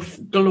idea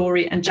of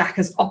glory and Jack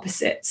as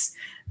opposites,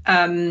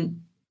 a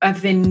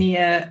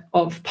veneer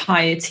of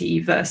piety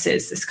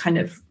versus this kind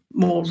of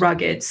more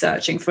rugged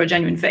searching for a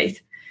genuine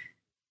faith.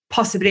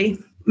 Possibly,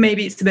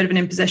 maybe it's a bit of an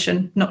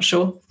imposition, not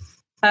sure.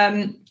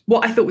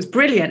 What I thought was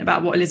brilliant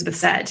about what Elizabeth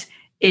said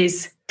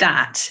is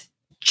that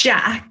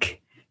Jack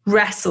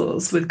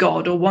wrestles with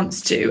God or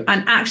wants to.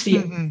 And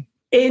actually,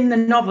 in the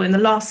novel, in the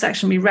last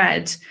section we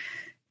read,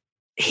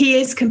 he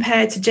is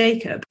compared to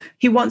Jacob.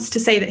 He wants to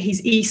say that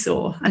he's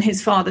Esau, and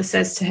his father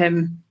says to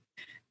him,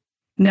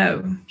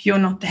 no, you're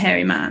not the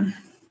hairy man.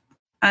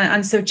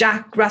 And so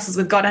Jack wrestles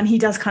with God, and he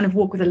does kind of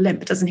walk with a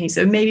limp, doesn't he?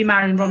 So maybe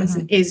Marion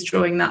Robinson is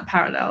drawing that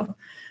parallel.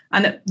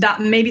 And that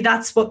maybe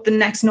that's what the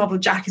next novel,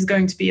 Jack, is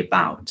going to be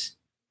about.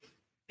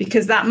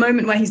 Because that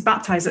moment where he's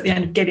baptized at the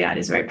end of Gilead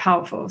is very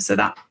powerful. So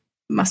that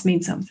must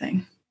mean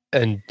something.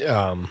 And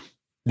now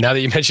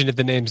that you mentioned it,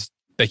 the names,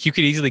 like you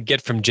could easily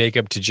get from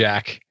Jacob to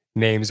Jack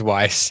names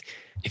wise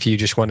if you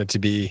just wanted to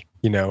be,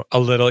 a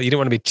little, you don't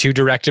want to be too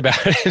direct about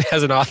it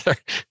as an author.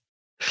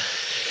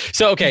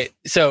 So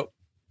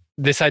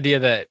this idea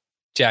that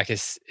Jack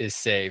is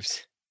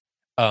saved,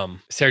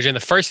 Sarah Jane,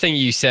 the first thing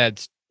you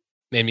said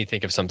made me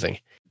think of something.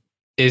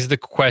 Is the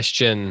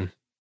question,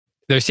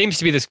 there seems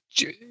to be this,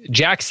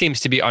 Jack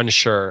seems to be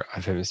unsure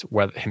of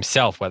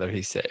himself whether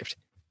he's saved.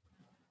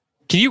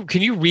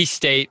 Can you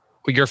restate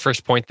your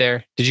first point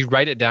there? Did you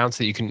write it down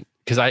so that you can,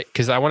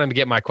 because I want to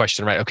get my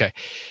question right. Okay.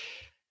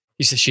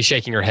 You said she's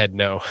shaking her head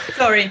no.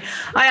 Sorry.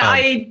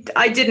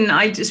 I didn't.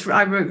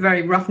 I wrote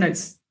very rough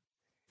notes.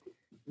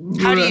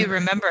 How do you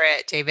remember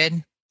it,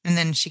 David? And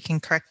then she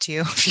can correct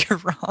you if you're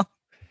wrong.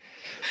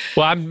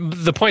 Well,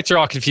 the points are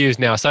all confused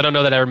now, so I don't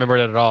know that I remember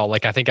it at all.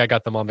 Like, I think I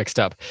got them all mixed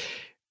up.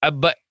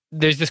 But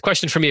there's this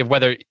question for me of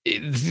whether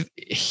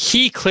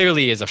he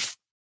clearly is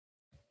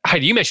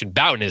Heidi, you mentioned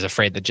Boughton is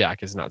afraid that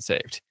Jack is not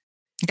saved.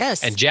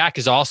 Yes. And Jack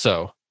is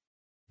also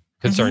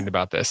concerned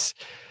about this.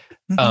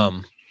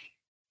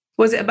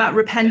 Was it about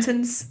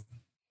repentance?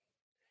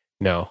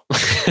 No.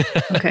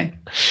 Okay.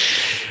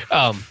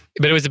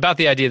 But it was about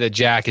the idea that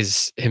Jack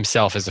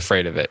himself is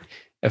afraid of it,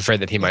 afraid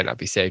that he might not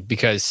be saved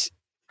because,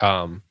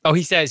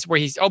 he says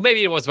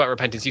maybe it was about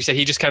repentance. You said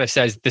he just kind of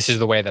says, this is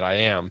the way that I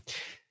am.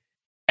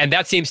 And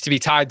that seems to be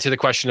tied to the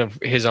question of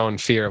his own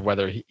fear of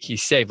whether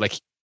he's saved. Like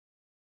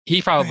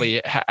he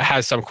probably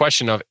has some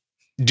question of,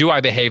 do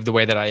I behave the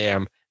way that I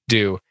am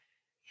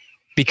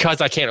because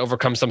I can't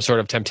overcome some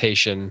sort of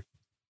temptation,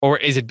 or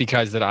is it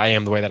because that I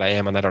am the way that I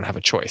am and I don't have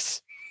a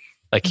choice?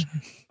 Like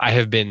I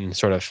have been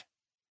sort of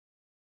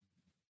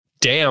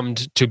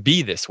damned to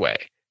be this way,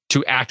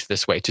 to act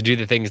this way, to do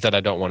the things that I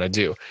don't want to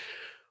do.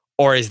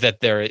 Or is that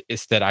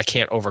that I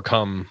can't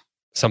overcome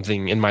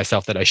something in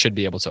myself that I should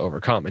be able to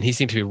overcome? And he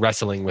seemed to be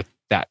wrestling with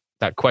that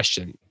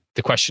question,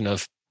 the question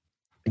of,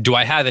 do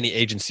I have any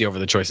agency over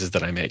the choices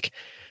that I make?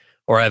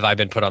 Or have I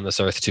been put on this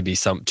earth to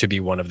be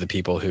one of the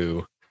people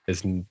who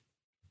is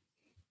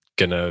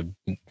gonna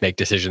make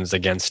decisions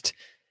against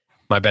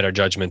my better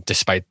judgment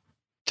despite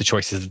the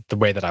choices the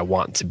way that I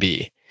want to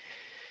be?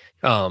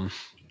 And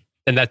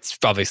that's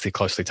obviously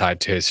closely tied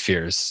to his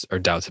fears or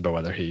doubts about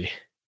whether he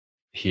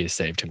is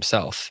saved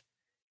himself.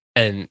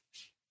 And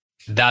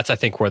that's, I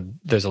think, where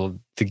there's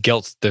the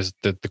guilt, there's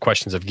the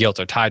questions of guilt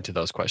are tied to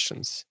those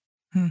questions.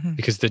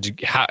 Because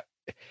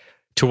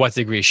to what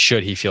degree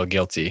should he feel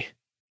guilty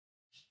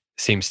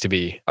seems to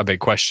be a big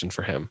question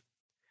for him.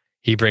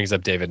 He brings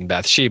up David and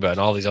Bathsheba and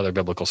all these other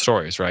biblical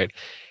stories, right?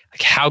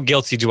 Like, how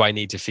guilty do I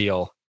need to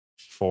feel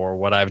for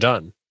what I've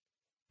done?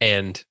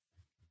 And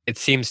it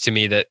seems to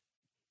me that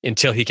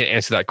until he can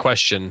answer that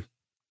question,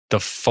 the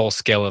full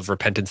scale of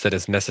repentance that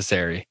is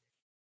necessary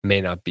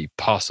may not be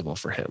possible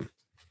for him.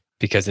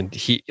 Because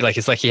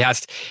it's like he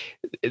has,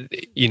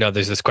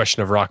 there's this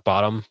question of rock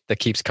bottom that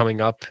keeps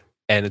coming up.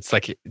 And it's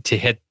like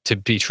to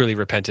be truly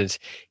repentant,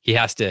 he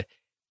has to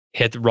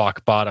hit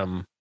rock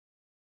bottom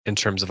in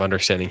terms of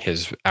understanding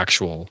his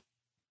actual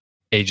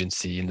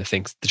agency and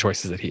the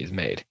choices that he has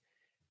made.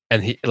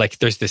 And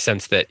there's this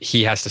sense that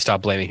he has to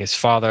stop blaming his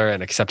father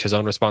and accept his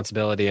own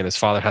responsibility, and his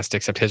father has to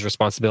accept his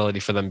responsibility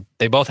for them.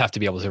 They both have to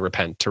be able to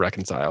repent, to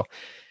reconcile.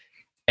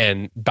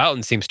 And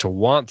Boughton seems to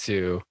want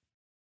to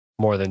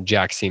more than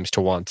Jack seems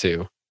to want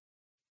to.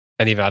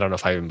 And even, I don't know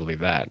if I even believe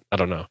that. I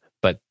don't know.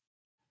 But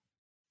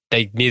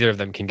neither of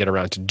them can get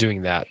around to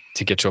doing that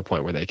to get to a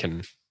point where they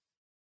can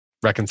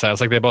reconcile. It's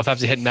like they both have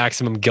to hit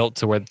maximum guilt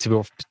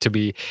to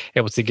be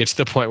able to get to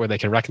the point where they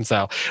can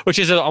reconcile, which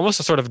is almost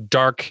a sort of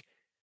dark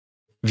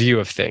view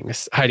of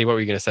things. Heidi, what were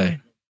you going to say?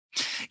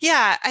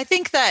 Yeah, I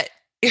think that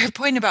your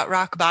point about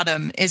rock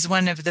bottom is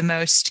one of the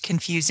most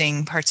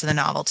confusing parts of the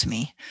novel to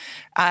me.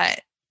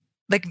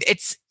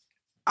 It's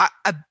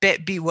a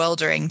bit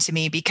bewildering to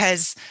me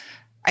because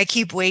I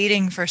keep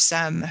waiting for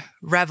some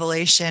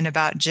revelation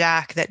about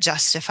Jack that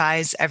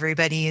justifies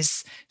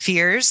everybody's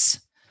fears.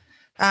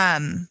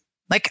 I'm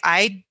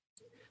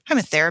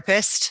a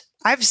therapist.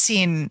 I've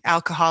seen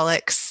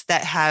alcoholics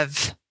that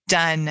have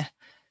done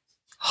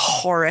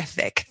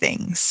horrific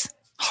things.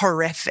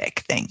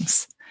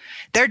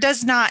 There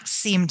does not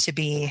seem to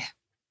be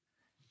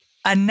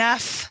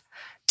enough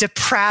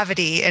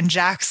depravity in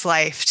Jack's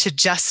life to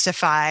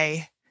justify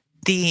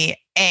the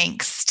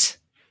angst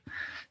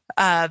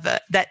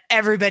that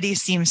everybody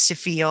seems to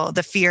feel,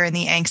 the fear and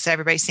the angst that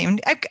everybody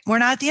seems. We're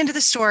not at the end of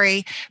the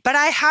story, but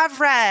I have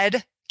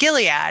read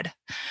Gilead.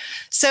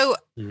 So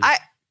I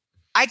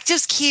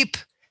just keep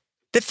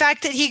The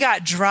fact that he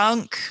got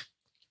drunk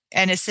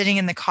and is sitting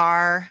in the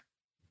car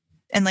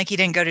and like he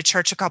didn't go to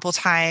church a couple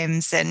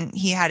times and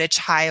he had a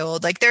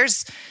child, like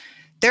there's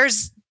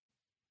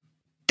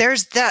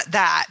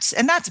that,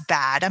 and that's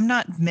bad. I'm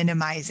not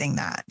minimizing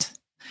that.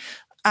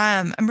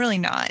 I'm really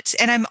not.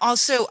 And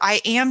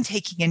I am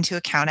taking into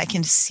account, I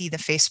can see the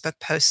Facebook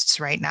posts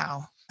right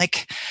now.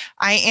 Like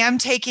I am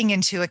taking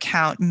into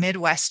account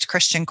Midwest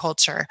Christian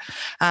culture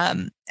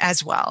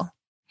as well.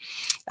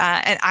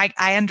 And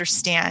I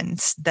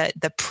understand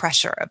the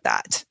pressure of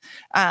that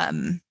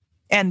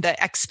and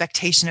the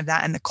expectation of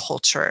that and the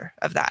culture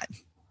of that.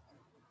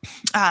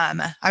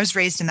 I was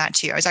raised in that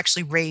too. I was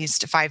actually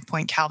raised a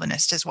 5-point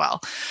Calvinist as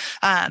well.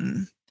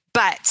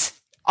 But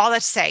all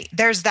that to say,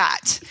 there's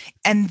that.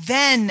 And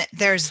then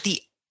there's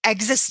the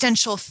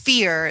existential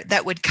fear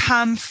that would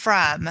come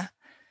from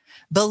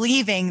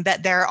believing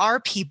that there are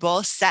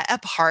people set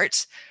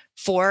apart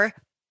for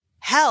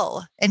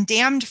hell and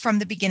damned from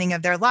the beginning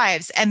of their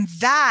lives. And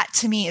that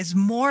to me is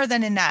more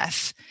than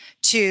enough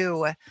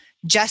to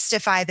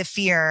justify the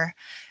fear.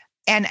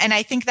 And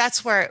I think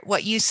that's where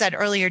what you said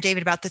earlier,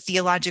 David, about the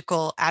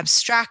theological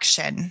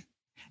abstraction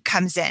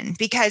comes in,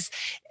 because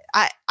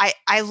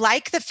I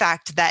like the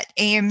fact that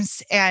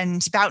Ames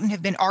and Boughton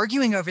have been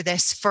arguing over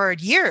this for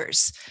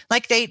years.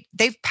 Like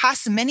they've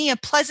passed many a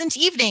pleasant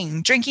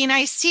evening drinking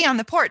iced tea on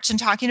the porch and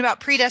talking about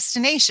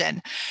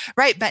predestination,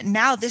 right? But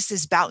now this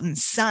is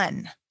Boughton's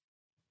son.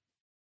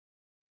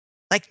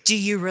 Like, do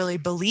you really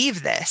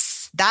believe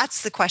this?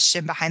 That's the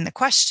question behind the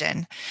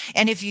question.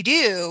 And if you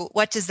do,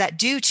 what does that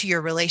do to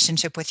your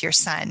relationship with your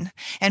son?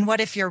 And what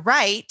if you're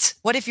right?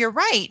 What if you're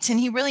right and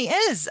he really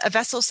is a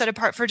vessel set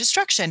apart for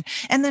destruction?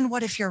 And then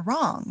what if you're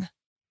wrong,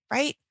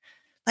 right?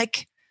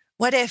 Like,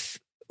 what if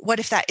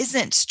that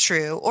isn't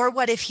true? Or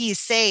what if he's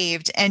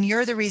saved and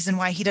you're the reason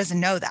why he doesn't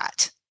know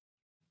that?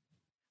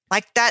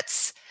 Like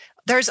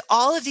there's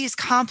all of these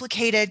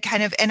complicated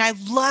kind of, and I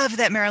love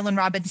that Marilynne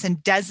Robinson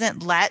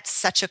doesn't let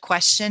such a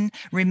question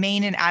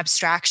remain an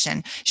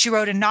abstraction. She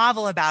wrote a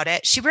novel about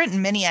it. She's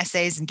written many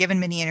essays and given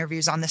many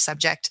interviews on the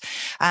subject.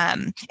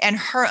 And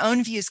her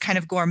own views kind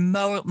of go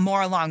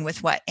more along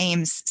with what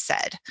Ames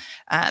said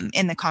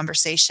in the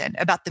conversation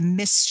about the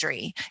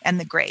mystery and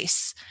the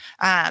grace.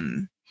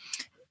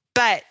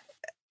 But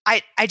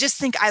I just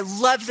think I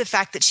love the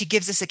fact that she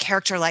gives us a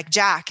character like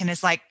Jack and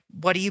is like,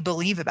 what do you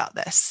believe about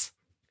this?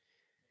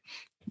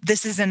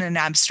 This isn't an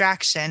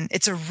abstraction.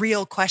 It's a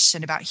real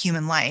question about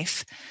human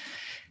life.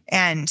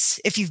 And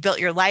if you've built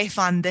your life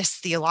on this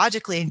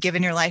theologically and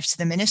given your life to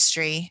the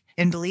ministry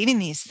in believing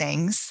these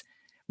things,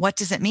 what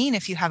does it mean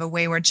if you have a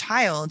wayward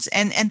child?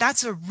 And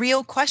that's a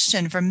real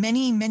question for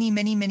many, many,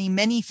 many, many,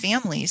 many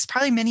families,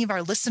 probably many of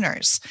our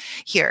listeners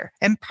here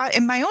and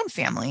in my own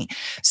family.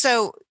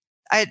 So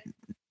I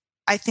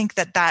think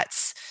that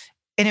that's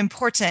an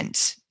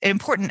important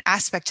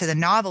aspect to the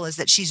novel, is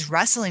that she's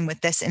wrestling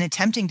with this and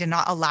attempting to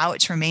not allow it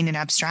to remain an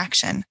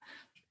abstraction.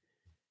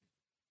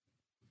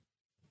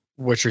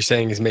 What you're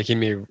saying is making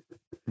me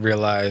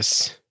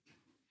realize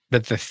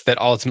that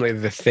ultimately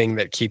the thing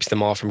that keeps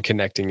them all from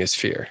connecting is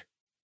fear.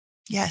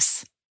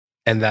 Yes.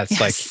 And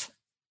that's like,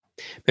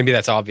 maybe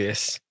that's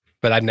obvious,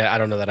 but I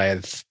don't know that I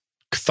had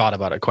thought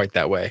about it quite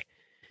that way.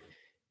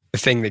 The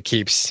thing that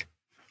keeps,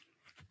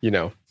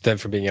 them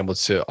from being able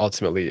to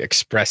ultimately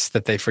express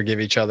that they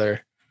forgive each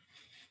other,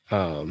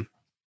 to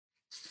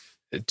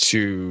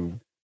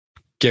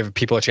give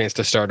people a chance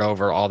to start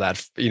over, all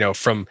that,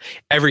 from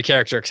every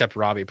character except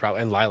Robbie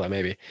probably, and Lila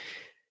maybe,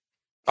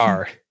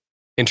 are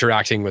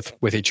interacting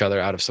with each other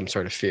out of some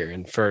sort of fear.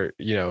 And for,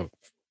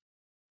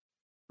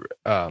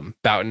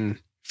 Boughton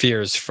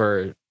fears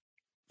for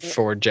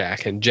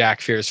Jack, and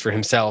Jack fears for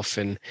himself,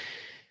 and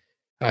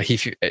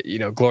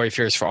Glory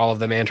fears for all of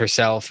them and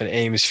herself, and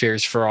Ames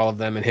fears for all of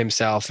them and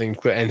himself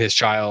and his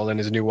child and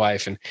his new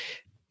wife. And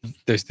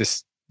there's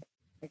this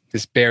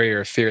barrier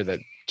of fear that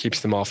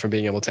keeps them all from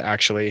being able to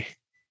actually,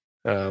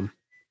 I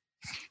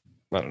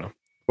don't know,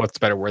 what's a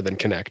better word than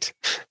connect?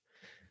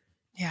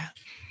 Yeah.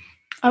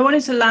 I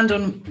wanted to land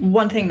on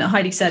one thing that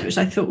Heidi said, which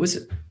I thought was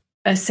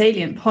a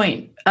salient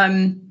point.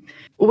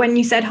 When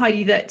you said,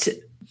 Heidi, that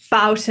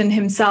Boughton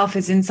himself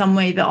is in some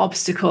way the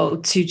obstacle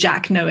to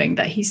Jack knowing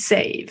that he's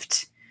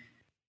saved.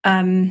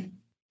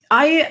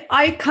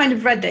 I kind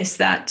of read this,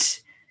 that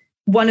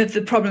one of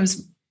the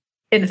problems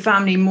in the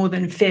family more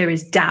than fear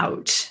is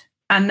doubt,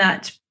 and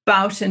that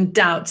Boughton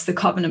doubts the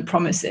covenant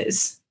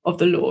promises of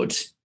the Lord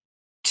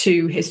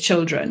to his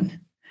children.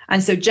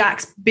 And so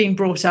Jack's being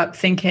brought up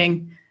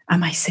thinking,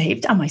 am I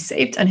saved? Am I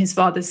saved? And his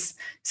father's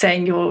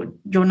saying, you're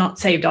not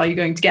saved. Are you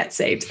going to get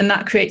saved? And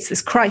that creates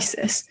this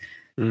crisis.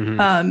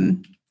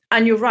 Mm-hmm.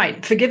 And you're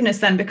right. Forgiveness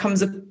then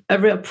becomes a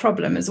real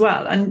problem as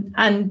well.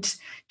 And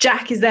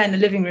Jack is there in the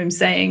living room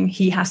saying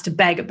he has to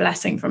beg a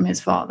blessing from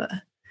his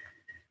father.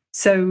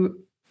 So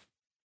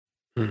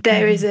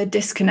there is a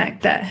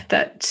disconnect there,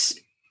 that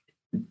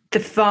the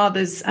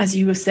father's, as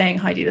you were saying,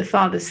 Heidi, the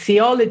father's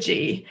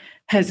theology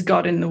has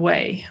got in the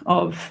way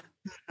of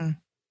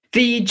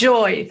the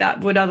joy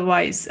that would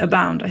otherwise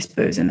abound, I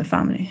suppose, in the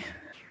family.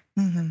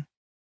 Mm-hmm.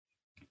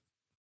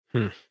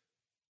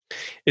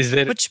 is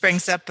that Which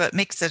brings up, but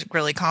makes it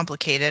really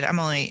complicated.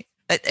 I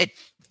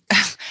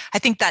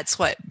think that's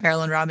what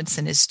Marilynne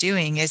Robinson is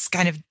doing, is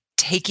kind of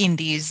taking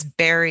these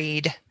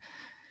buried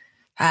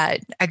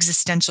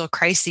existential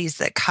crises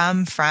that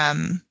come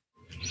from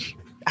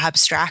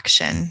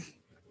abstraction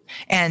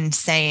and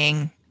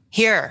saying,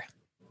 here,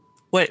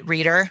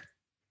 reader,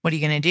 what are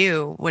you going to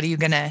do?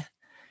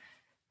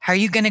 How are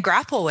you going to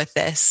grapple with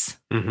this?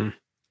 Mm-hmm.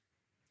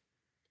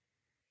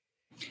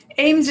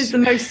 Ames is the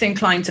most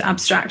inclined to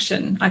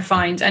abstraction, I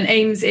find. And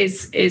Ames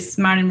is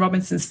Marilynne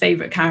Robinson's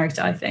favorite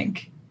character, I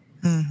think.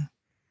 Mm.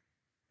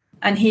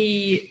 And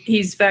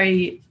he's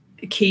very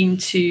keen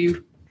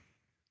to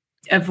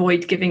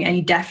avoid giving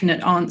any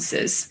definite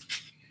answers.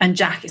 And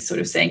Jack is sort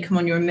of saying, come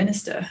on, you're a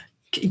minister.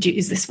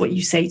 Is this what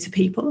you say to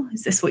people?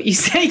 Is this what you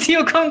say to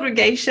your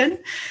congregation?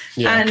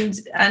 Yeah. And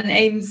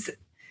Ames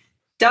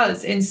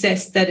does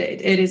insist that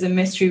it is a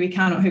mystery we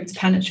cannot hope to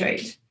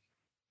penetrate,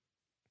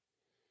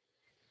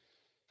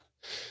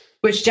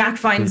 which Jack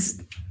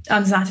finds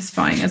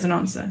unsatisfying as an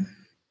answer.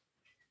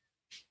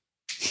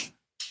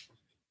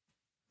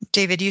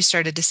 David, you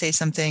started to say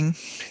something.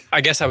 I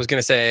guess I was going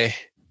to say,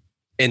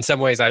 in some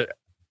ways, I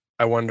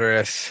wonder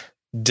if,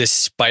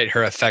 despite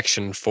her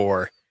affection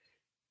for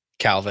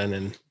Calvin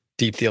and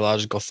deep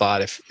theological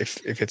thought, if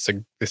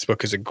this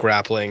book is a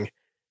grappling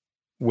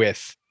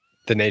with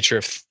the nature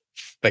of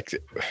like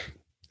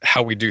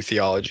how we do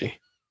theology.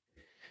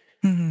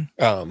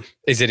 Mm-hmm.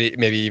 Is it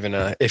maybe even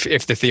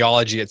if the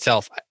theology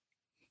itself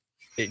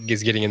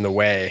is getting in the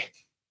way,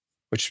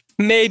 which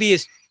maybe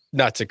is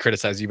not to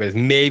criticize you, but it's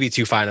maybe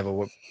too fine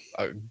of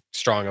a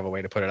strong of a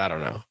way to put it. I don't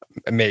know.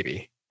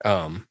 Maybe.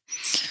 I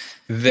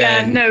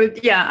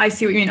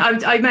see what you mean.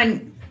 I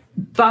meant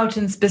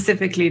Boughton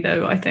specifically,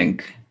 though. I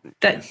think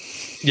that.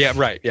 Yeah.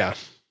 Right. Yeah.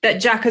 That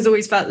Jack has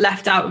always felt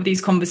left out of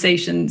these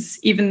conversations,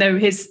 even though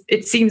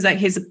it seems like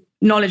his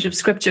knowledge of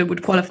scripture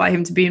would qualify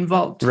him to be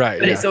involved. Right.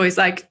 But it's always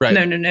like,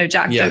 no,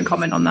 Jack, don't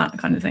comment on that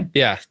kind of thing.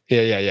 Yeah.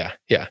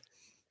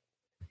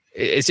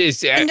 It's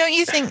and don't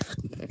you think?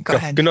 Go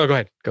ahead. No, go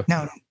ahead. Go.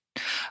 No.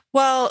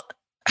 Well,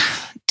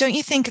 don't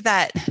you think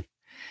that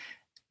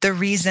the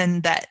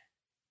reason that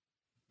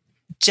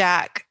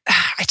Jack,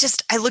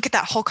 I look at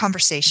that whole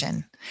conversation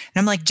and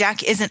I'm like,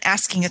 Jack isn't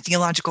asking a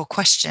theological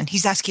question.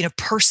 He's asking a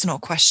personal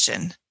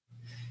question.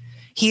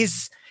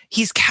 He's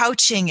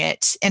couching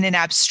it in an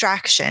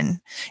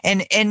abstraction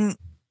and in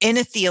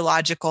a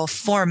theological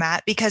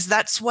format, because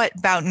that's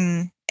what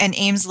Boughton and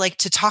Ames like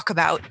to talk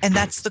about. And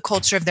that's the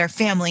culture of their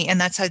family. And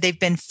that's how they've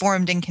been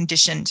formed and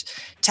conditioned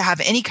to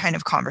have any kind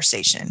of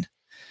conversation.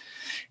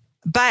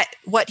 But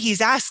what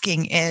he's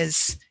asking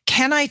is,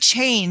 can I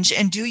change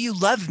and do you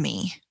love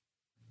me?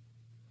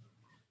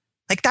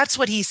 Like, that's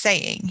what he's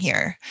saying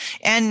here.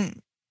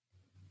 And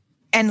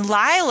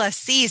Lila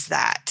sees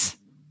that.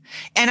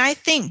 And I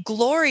think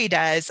Glory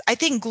does. I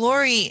think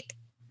Glory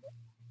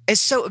is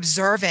so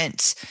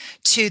observant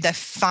to the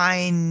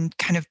fine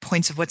kind of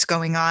points of what's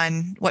going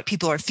on, what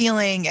people are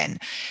feeling.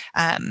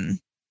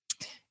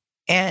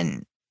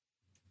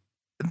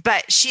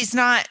 But she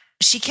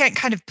can't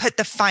kind of put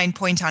the fine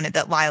point on it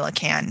that Lila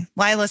can.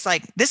 Lila's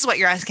like, this is what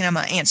you're asking, I'm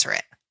going to answer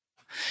it.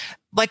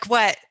 Like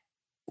I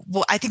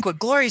think what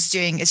Glory's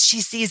doing is she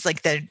sees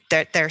like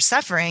their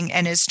suffering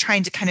and is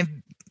trying to kind of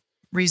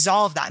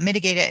resolve that,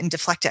 mitigate it, and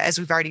deflect it, as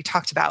we've already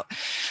talked about.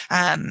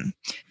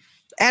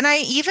 And I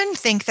even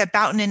think that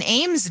Boughton and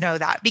Ames know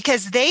that,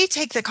 because they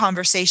take the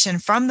conversation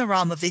from the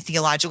realm of the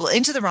theological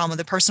into the realm of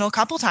the personal a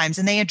couple times,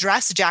 and they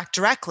address Jack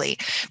directly,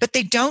 but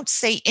they don't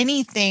say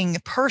anything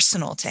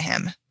personal to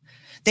him.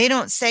 They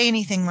don't say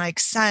anything like,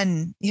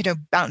 son,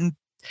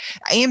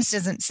 Ames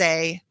doesn't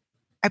say,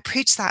 I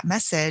preached that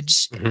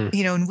message,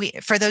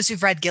 and for those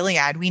who've read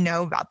Gilead, we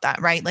know about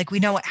that, right? Like, we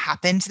know what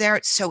happened there.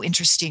 It's so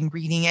interesting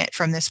reading it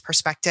from this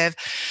perspective.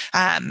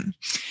 But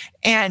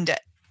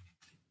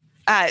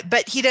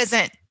he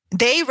doesn't,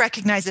 they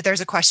recognize that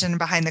there's a question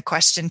behind the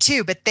question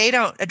too, but they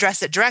don't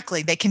address it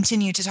directly. They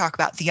continue to talk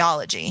about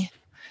theology.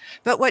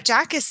 But what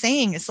Jack is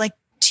saying is like,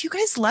 do you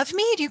guys love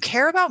me? Do you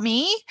care about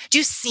me? Do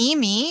you see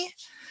me?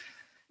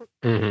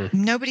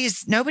 Mm-hmm.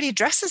 Nobody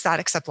addresses that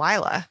except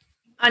Lila.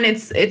 And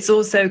it's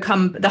also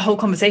the whole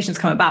conversation's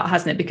come about,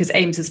 hasn't it? Because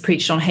Ames has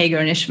preached on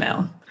Hagar and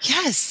Ishmael.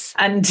 Yes.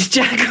 And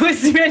Jack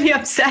was really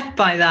upset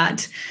by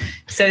that.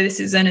 So this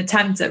is an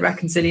attempt at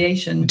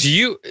reconciliation. Do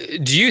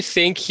you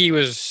think he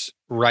was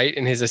right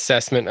in his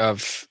assessment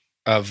of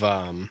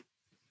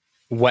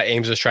what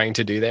Ames was trying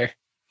to do there?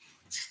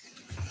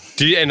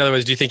 In other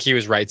words, do you think he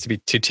was right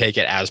to take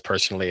it as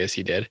personally as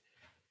he did?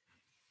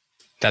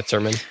 That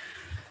sermon?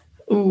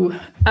 Ooh.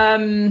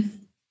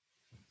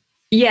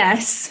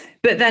 Yes.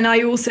 But then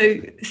I also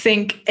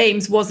think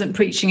Ames wasn't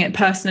preaching it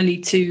personally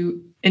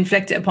to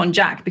inflict it upon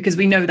Jack, because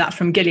we know that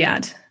from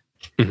Gilead.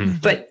 Mm-hmm.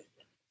 But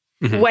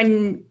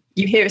when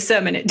you hear a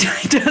sermon, it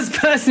does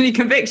personally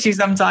convict you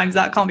sometimes.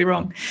 That can't be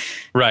wrong.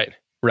 Right.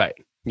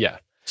 Yeah.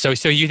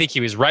 So you think he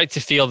was right to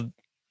feel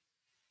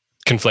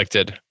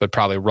conflicted, but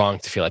probably wrong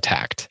to feel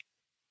attacked.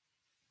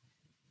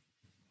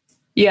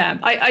 Yeah.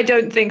 I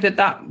don't think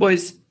that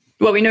was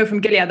Well, we know from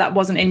Gilead that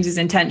wasn't Ames's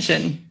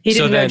intention. He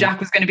didn't know Jack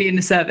was going to be in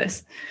the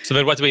service. So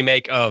then what do we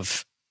make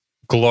of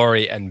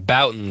Glory and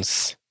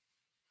Boughton's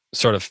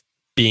sort of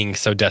being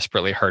so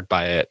desperately hurt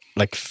by it,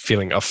 like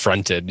feeling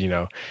affronted,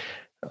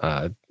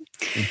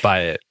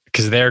 by it?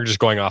 Because they're just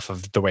going off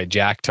of the way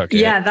Jack took it.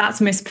 Yeah, that's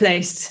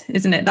misplaced,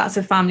 isn't it? That's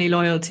a family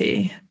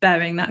loyalty,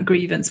 bearing that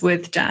grievance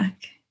with Jack.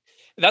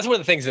 That's one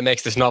of the things that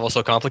makes this novel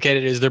so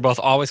complicated is they're both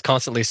always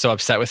constantly so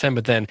upset with him,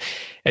 but then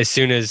as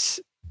soon as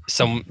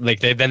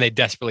they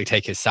desperately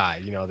take his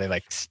side, they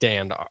like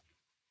stand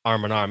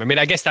arm in arm. I mean,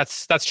 I guess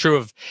that's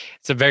true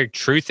it's a very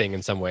true thing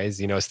in some ways.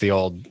 It's the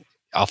old,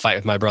 I'll fight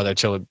with my brother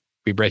till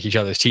we break each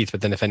other's teeth,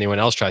 but then if anyone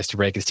else tries to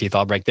break his teeth,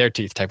 I'll break their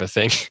teeth type of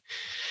thing.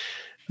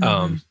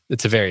 Mm-hmm.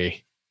 It's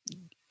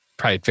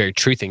probably a very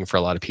true thing for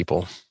a lot of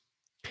people.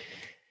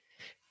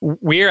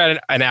 We're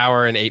at an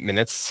hour and 8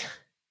 minutes.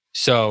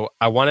 So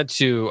I wanted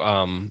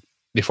to,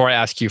 before I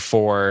ask you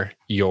for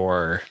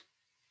your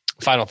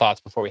final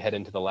thoughts before we head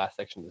into the last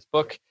section of this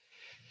book,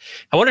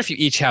 I wonder if you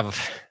each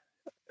have,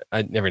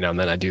 every now and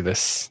then I do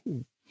this,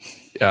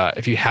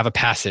 if you have a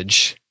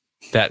passage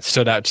that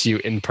stood out to you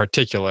in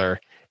particular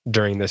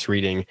during this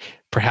reading,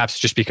 perhaps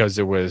just because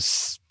it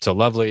was so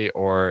lovely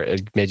or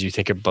it made you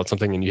think about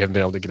something and you haven't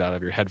been able to get out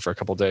of your head for a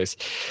couple of days.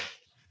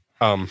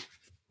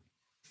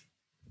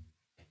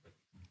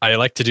 I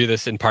like to do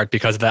this in part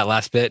because of that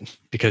last bit,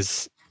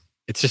 because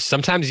it's just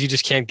sometimes you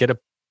just can't get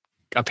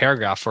a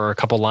paragraph or a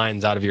couple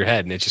lines out of your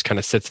head and it just kind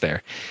of sits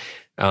there.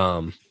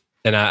 And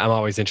I'm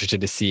always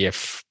interested to see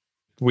if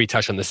we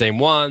touch on the same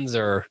ones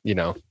or,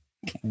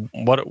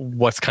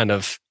 what's kind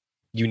of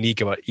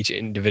unique about each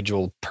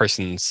individual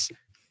person's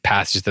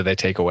passage that they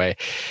take away.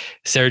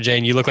 Sarah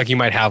Jane, you look like you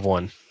might have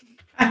one.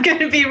 I'm going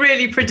to be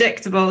really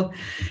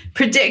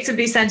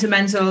predictably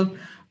sentimental.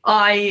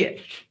 I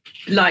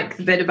like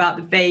the bit about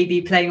the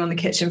baby playing on the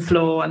kitchen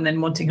floor and then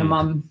wanting her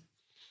mum.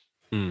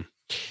 Can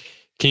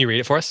you read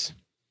it for us?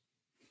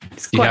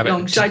 It's quite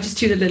long. Should I just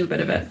do a little bit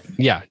of it?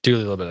 Yeah, do a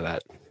little bit of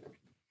that.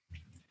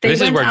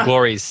 This is where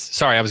Glory's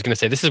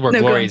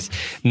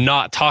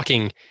not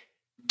talking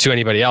to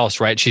anybody else,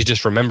 right? She's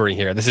just remembering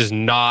here. That's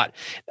one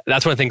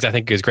of the things I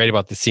think is great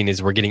about this scene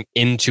is we're getting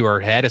into her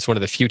head. It's one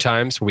of the few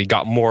times where we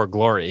got more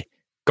Glory,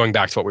 going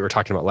back to what we were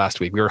talking about last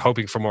week. We were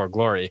hoping for more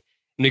Glory.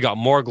 And we got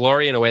more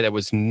Glory in a way that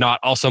was not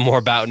also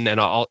more Boughton and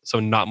also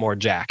not more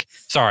Jack.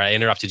 Sorry, I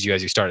interrupted you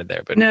as you started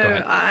there, but no, go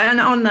ahead. And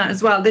on that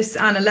as well, this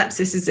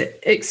analepsis is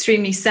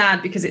extremely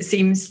sad because it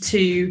seems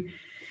to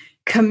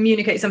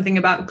communicate something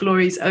about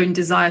Glory's own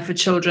desire for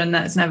children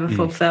that's never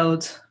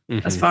fulfilled,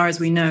 as far as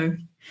we know.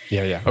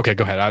 Yeah. Okay,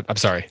 go ahead. I'm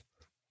sorry.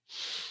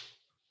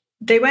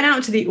 They went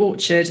out to the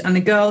orchard and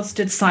the girl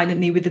stood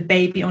silently with the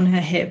baby on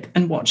her hip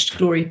and watched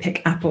Glory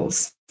pick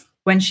apples.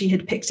 When she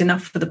had picked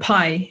enough for the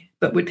pie,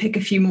 but would pick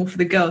a few more for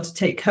the girl to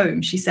take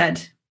home, she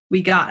said,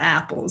 "We got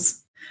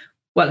apples."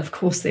 Well, of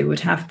course they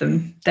would have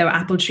them. There were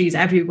apple trees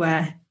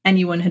everywhere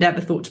anyone had ever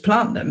thought to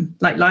plant them,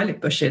 like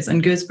lilac bushes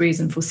and gooseberries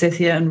and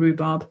forsythia and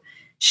rhubarb.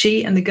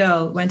 She and the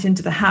girl went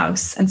into the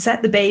house and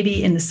set the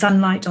baby in the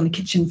sunlight on the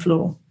kitchen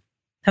floor.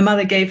 Her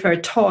mother gave her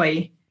a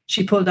toy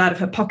she pulled out of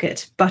her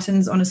pocket,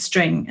 buttons on a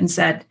string, and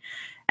said,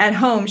 "At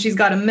home, she's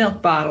got a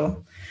milk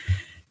bottle."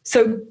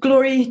 So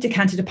Glory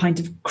decanted a pint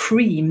of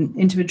cream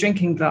into a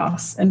drinking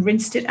glass and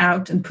rinsed it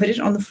out and put it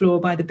on the floor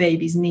by the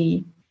baby's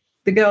knee.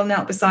 The girl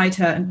knelt beside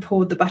her and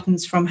poured the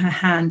buttons from her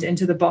hand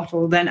into the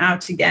bottle, then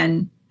out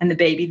again, and the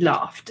baby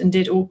laughed and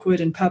did awkward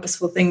and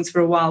purposeful things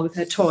for a while with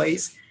her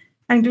toys.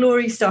 And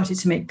Glory started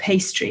to make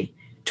pastry,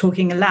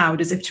 talking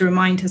aloud as if to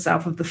remind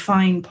herself of the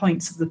fine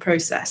points of the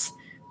process,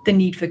 the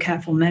need for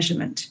careful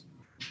measurement.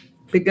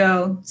 The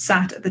girl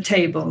sat at the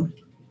table,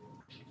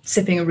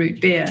 sipping a root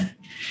beer.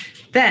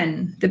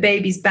 Then the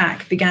baby's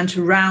back began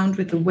to round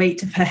with the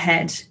weight of her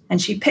head,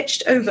 and she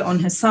pitched over on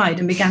her side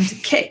and began to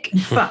kick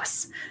and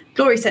fuss.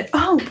 Glory said,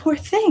 "Oh, poor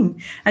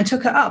thing," and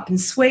took her up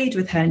and swayed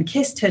with her and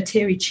kissed her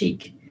teary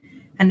cheek.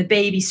 And the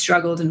baby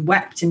struggled and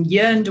wept and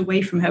yearned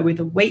away from her with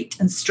a weight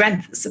and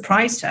strength that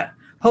surprised her,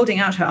 holding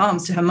out her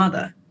arms to her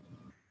mother.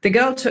 The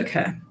girl took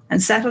her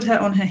and settled her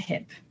on her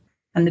hip,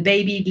 and the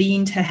baby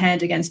leaned her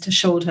head against her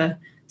shoulder,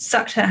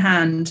 sucked her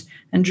hand,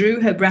 and drew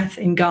her breath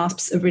in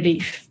gasps of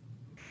relief.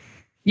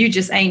 "You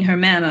just ain't her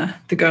mama,"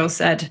 the girl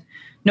said.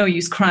 "No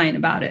use crying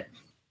about it."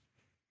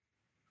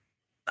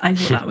 I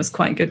thought that was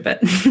quite a good bit.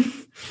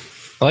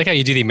 I like how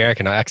you do the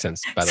American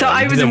accents, by the way. So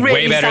I was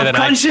really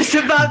self-conscious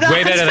about that.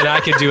 Way better than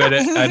I could do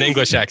an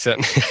English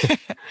accent.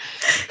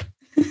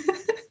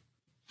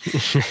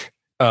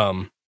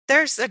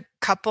 There's a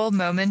couple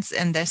moments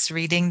in this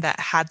reading that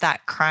had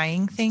that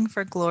crying thing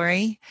for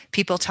Glory.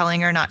 People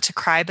telling her not to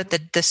cry, but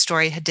the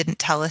story didn't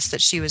tell us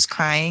that she was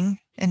crying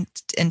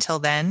until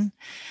then.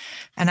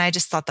 And I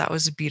just thought that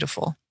was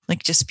beautiful,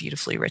 like just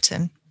beautifully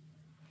written.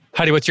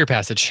 Heidi, what's your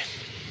passage?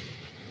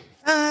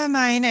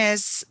 Mine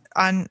is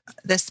on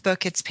this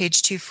book. It's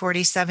page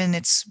 247.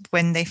 It's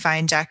when they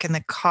find Jack in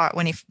the car.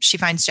 She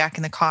finds Jack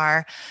in the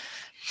car,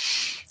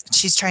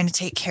 she's trying to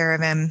take care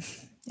of him,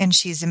 and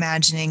she's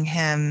imagining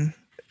him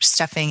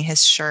stuffing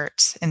his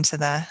shirt into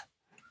the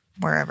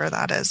wherever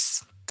that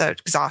is. the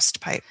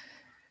exhaust pipe.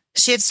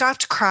 She had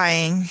stopped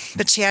crying,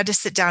 but she had to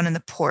sit down in the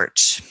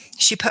porch.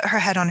 She put her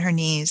head on her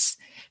knees.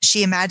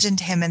 She imagined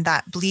him in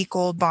that bleak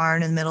old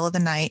barn in the middle of the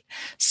night,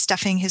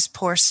 stuffing his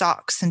poor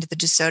socks into the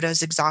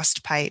DeSoto's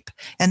exhaust pipe,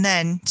 and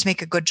then, to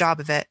make a good job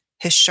of it,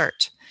 his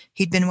shirt.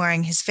 He'd been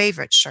wearing his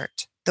favorite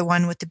shirt, the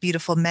one with the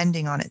beautiful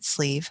mending on its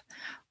sleeve.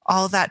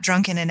 All that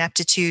drunken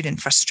ineptitude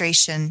and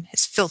frustration,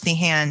 his filthy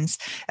hands,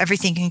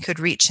 everything he could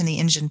reach in the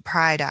engine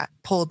pried at,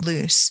 pulled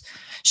loose.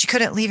 She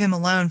couldn't leave him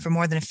alone for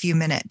more than a few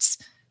minutes.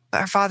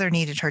 But her father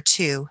needed her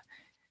too.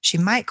 She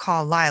might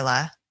call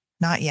Lila,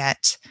 not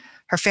yet.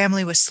 Her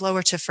family was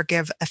slower to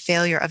forgive a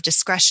failure of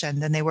discretion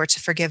than they were to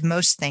forgive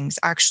most things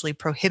actually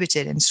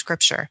prohibited in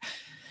Scripture.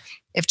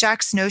 If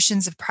Jack's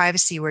notions of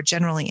privacy were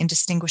generally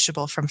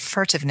indistinguishable from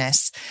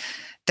furtiveness,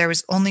 there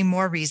was only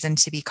more reason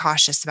to be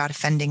cautious about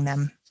offending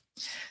them.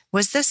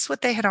 Was this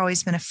what they had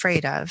always been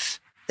afraid of?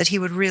 That he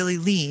would really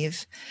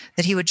leave,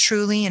 that he would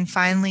truly and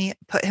finally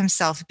put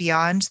himself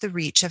beyond the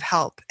reach of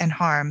help and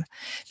harm,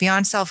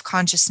 beyond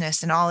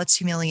self-consciousness and all its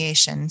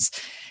humiliations,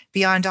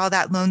 beyond all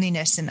that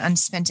loneliness and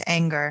unspent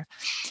anger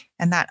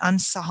and that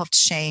unsolved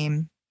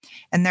shame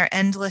and their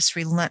endless,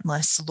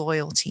 relentless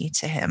loyalty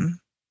to him.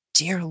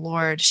 Dear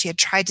Lord, she had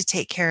tried to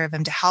take care of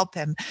him, to help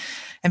him,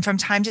 and from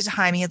time to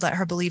time he had let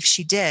her believe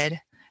she did.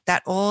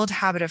 That old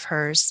habit of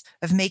hers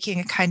of making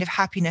a kind of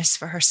happiness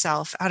for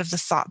herself out of the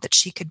thought that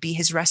she could be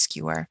his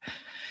rescuer,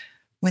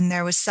 when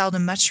there was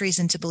seldom much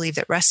reason to believe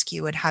that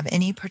rescue would have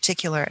any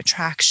particular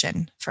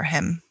attraction for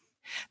him.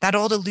 That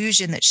old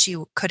illusion that she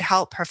could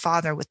help her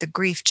father with the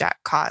grief Jack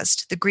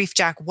caused, the grief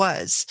Jack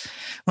was,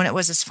 when it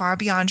was as far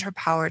beyond her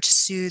power to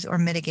soothe or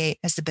mitigate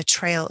as the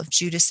betrayal of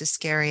Judas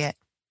Iscariot.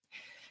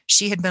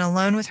 She had been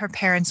alone with her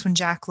parents when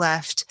Jack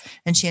left,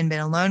 and she had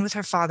been alone with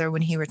her father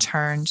when he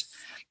returned.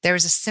 There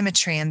was a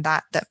symmetry in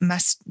that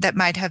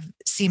might have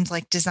seemed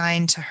like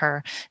designed to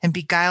her and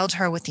beguiled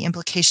her with the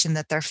implication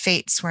that their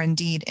fates were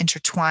indeed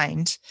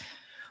intertwined.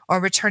 Or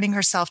returning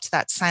herself to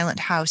that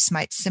silent house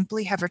might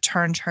simply have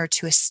returned her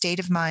to a state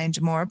of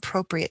mind more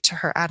appropriate to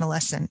her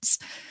adolescence,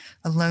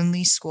 a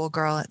lonely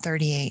schoolgirl at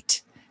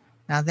 38.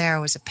 Now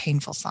there was a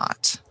painful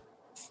thought.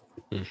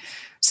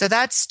 So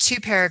that's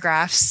 2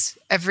 paragraphs.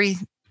 Every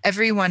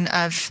one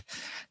of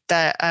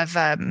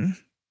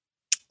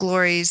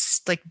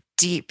Glory's like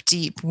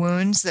deep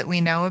wounds that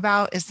we know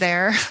about is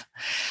there.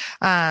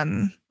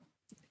 And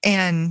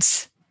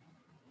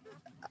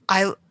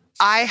I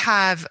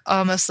have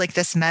almost like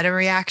this meta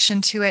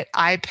reaction to it.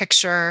 I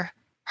picture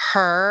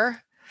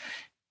her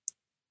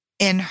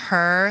in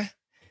her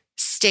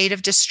state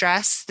of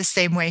distress the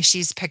same way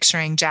she's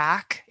picturing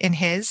Jack in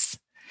his.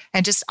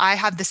 And just, I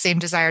have the same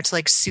desire to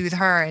like soothe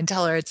her and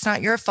tell her, it's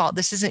not your fault.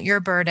 This isn't your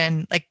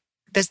burden. Like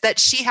this, that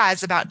she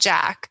has about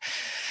Jack.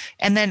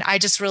 And then I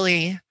just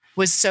really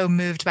was so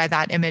moved by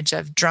that image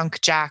of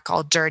drunk Jack,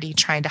 all dirty,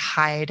 trying to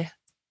hide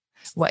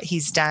what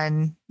he's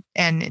done.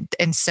 And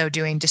in so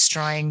doing,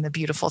 destroying the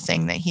beautiful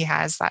thing that he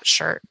has, that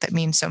shirt that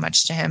means so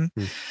much to him.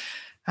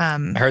 I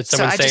heard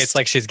someone say it's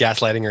like she's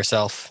gaslighting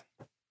herself.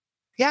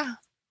 Yeah,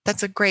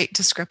 that's a great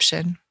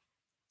description.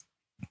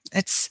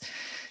 It's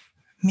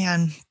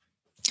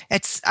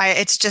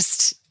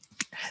just,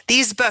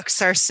 these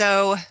books are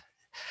so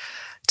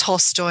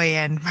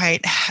Tolstoyan,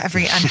 right?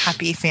 Every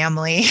unhappy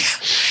family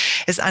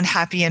is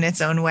unhappy in its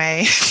own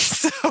way.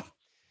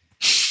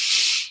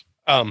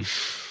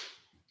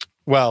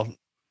 Well,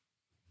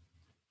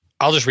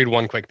 I'll just read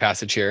one quick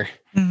passage here.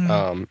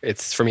 Mm-hmm.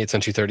 It's for me, it's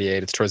on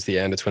 238. It's towards the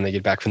end. It's when they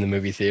get back from the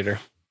movie theater,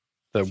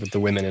 with the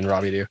women and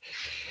Robbie do.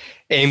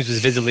 Ames was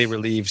visibly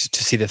relieved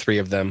to see the 3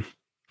 of them.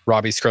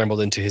 Robbie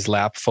scrambled into his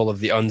lap, full of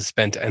the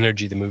unspent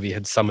energy the movie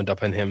had summoned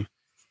up in him.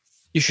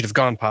 You should have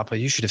gone, Papa.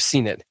 You should have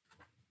seen it.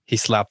 He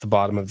slapped the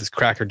bottom of this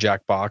Cracker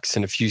Jack box,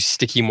 and a few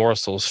sticky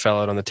morsels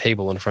fell out on the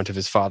table in front of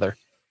his father.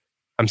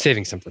 I'm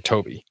saving some for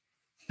Toby.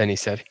 Then he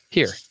said,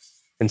 here,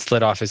 and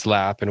slid off his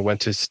lap and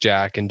went to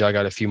Jack and dug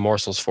out a few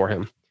morsels for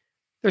him.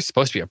 There's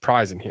supposed to be a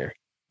prize in here,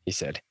 he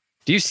said.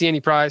 Do you see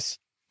any prize?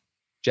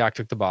 Jack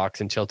took the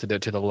box and tilted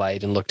it to the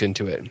light and looked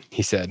into it.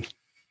 He said,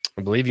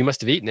 I believe you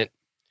must have eaten it.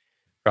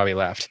 Robbie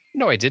laughed.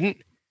 No, I didn't.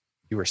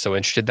 You were so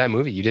interested in that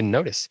movie, you didn't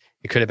notice.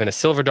 It could have been a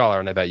silver dollar,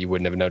 and I bet you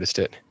wouldn't have noticed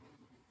it.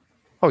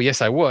 Oh,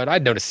 yes, I would.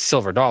 I'd notice a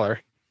silver dollar.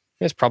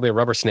 It's probably a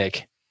rubber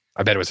snake.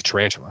 I bet it was a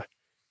tarantula.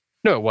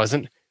 No, it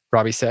wasn't,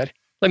 Robbie said.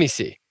 Let me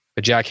see.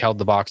 But Jack held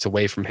the box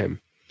away from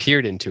him,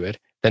 peered into it,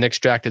 then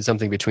extracted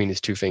something between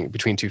two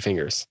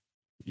fingers.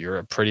 You're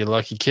a pretty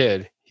lucky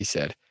kid, he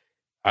said.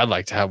 I'd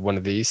like to have one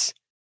of these.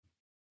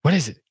 What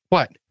is it?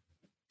 What?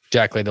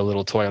 Jack laid the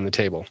little toy on the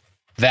table.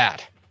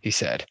 That, he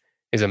said,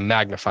 is a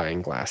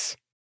magnifying glass.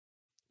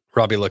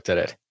 Robbie looked at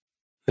it.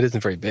 It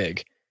isn't very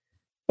big.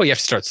 Well, you have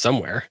to start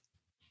somewhere.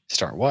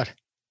 Start what?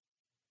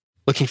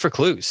 Looking for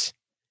clues.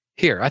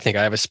 Here, I think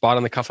I have a spot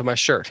on the cuff of my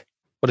shirt.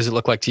 What does it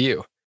look like to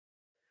you?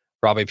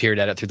 Robbie peered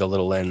at it through the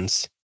little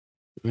lens.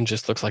 It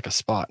just looks like a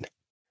spot.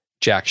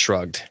 Jack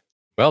shrugged.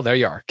 Well, there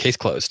you are. Case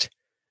closed.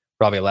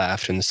 Robbie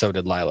laughed, and so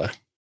did Lila.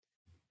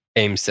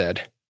 Ames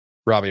said,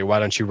 Robbie, why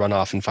don't you run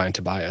off and find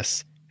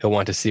Tobias? He'll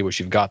want to see what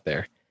you've got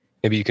there.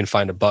 Maybe you can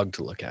find a bug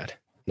to look at.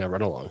 Now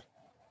run along.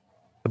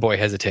 The boy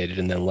hesitated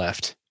and then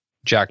left.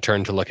 Jack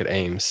turned to look at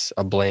Ames,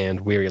 a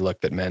bland, weary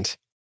look that meant,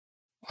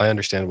 I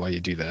understand why you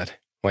do that,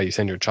 why you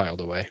send your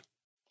child away.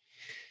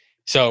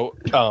 So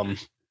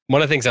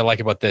one of the things I like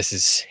about this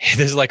is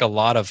there's like a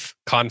lot of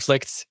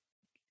conflicts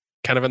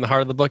kind of in the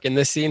heart of the book in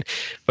this scene,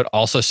 but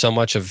also so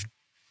much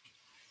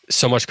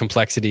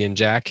complexity in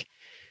Jack,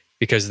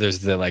 because there's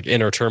the like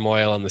inner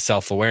turmoil and the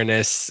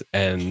self-awareness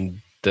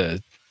and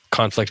the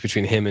conflict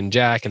between him and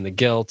Jack and the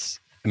guilt.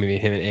 I mean,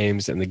 him and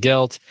Ames and the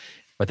guilt.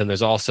 But then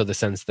there's also the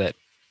sense that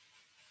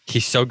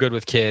he's so good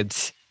with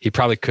kids. He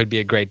probably could be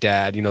a great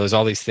dad. You know, there's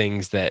all these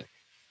things that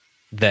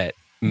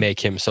make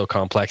him so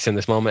complex in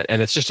this moment.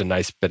 And it's just a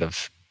nice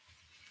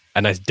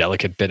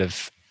delicate bit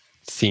of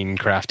scene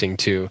crafting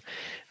too.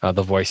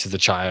 The voice of the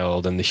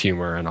child and the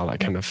humor and all that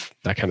kind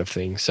of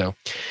thing. So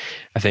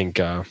I think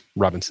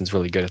Robinson's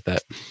really good at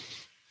that.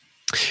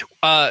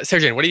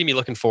 Sarah Jane, what are you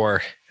looking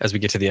for as we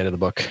get to the end of the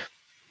book?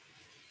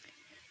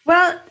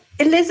 Well,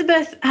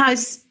 Elizabeth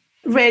has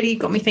really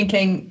got me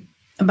thinking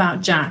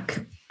about Jack.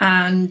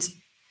 And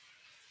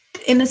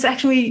in the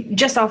section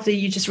just after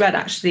you just read,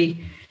 actually,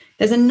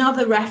 there's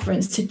another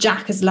reference to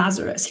Jack as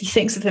Lazarus. He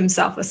thinks of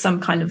himself as some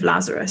kind of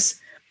Lazarus.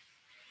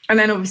 And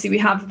then obviously we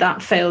have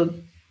that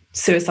failed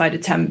suicide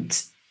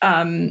attempt.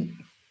 So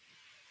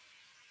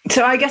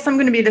I guess I'm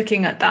going to be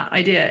looking at that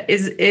idea.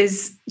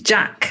 Is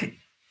Jack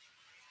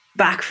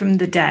back from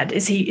the dead?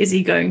 Is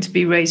he going to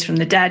be raised from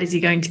the dead? Is he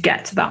going to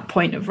get to that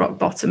point of rock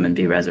bottom and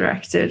be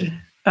resurrected?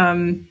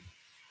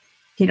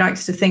 He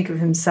likes to think of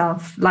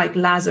himself like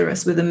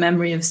Lazarus, with a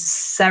memory of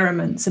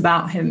cerements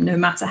about him, no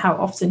matter how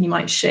often he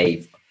might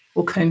shave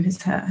or comb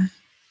his hair.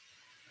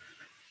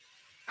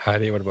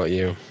 Heidi, what about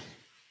you?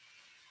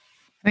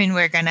 I mean,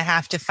 we're going to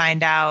have to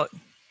find out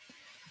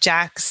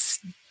Jack's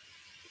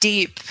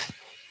deep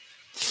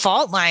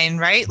fault line,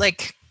 right?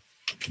 Like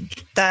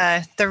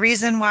the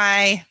reason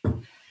why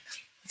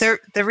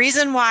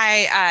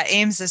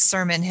Ames's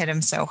sermon hit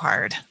him so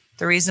hard,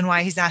 the reason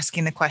why he's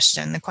asking the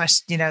question,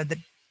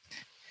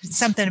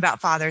 something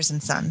about fathers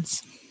and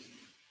sons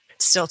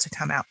still to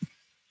come out.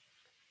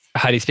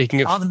 Heidi,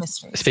 speaking all the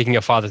mysteries. Speaking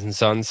of fathers and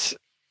sons,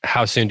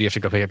 how soon do you have to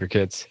go pick up your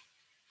kids?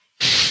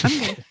 I'm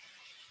good.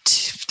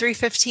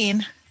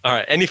 3:15. All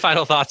right. Any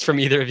final thoughts from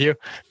either of you?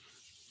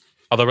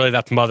 Although really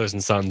that's mothers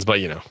and sons,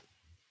 but you know.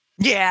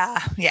 Yeah.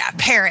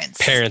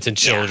 Parents and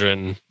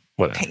children.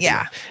 Whatever.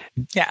 Yeah.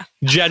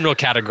 General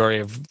category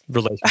of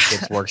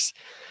relationships works.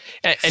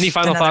 Any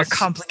final Another thoughts?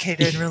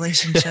 complicated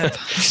relationship.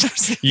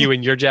 You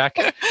and your Jack?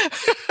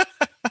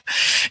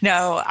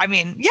 No, I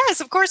mean,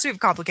 yes, of course we've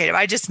complicated.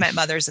 I just meant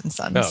mothers and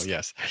sons. Oh,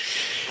 yes.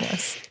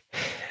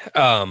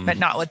 But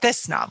not what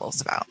this novel's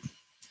about.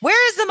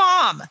 Where is the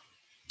mom?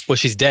 Well,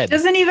 she's dead.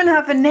 Doesn't even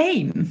have a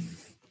name.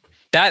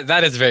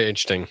 That is very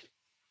interesting.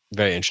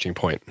 Very interesting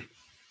point.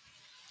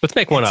 Let's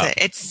make one up. What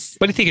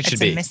do you think it should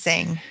be?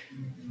 Missing.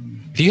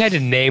 If you had to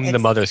name the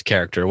mother's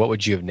character, what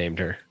would you have named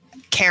her?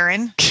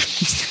 Karen.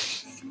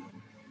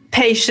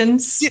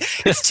 Patience.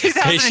 It's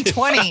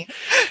 2020.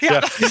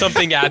 Yeah,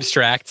 something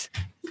abstract.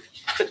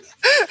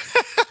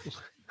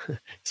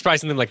 It's probably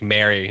something like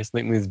Mary.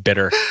 Something that's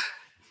bitter.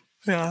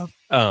 Yeah.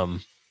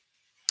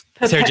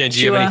 Sarah Jane, do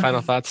you have any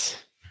final thoughts?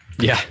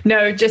 Yeah.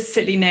 No, just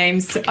silly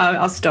names.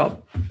 I'll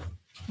stop.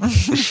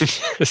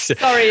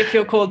 Sorry if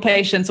you're called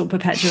Patience or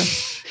Perpetua.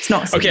 It's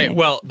not okay.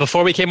 Well,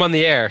 before we came on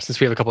the air, since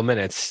we have a couple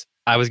minutes,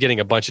 I was getting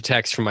a bunch of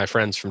texts from my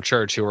friends from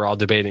church who were all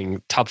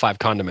debating top 5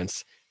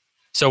 condiments.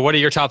 So what are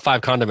your top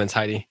 5 condiments,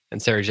 Heidi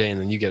and Sarah Jane?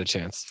 And then you get a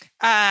chance.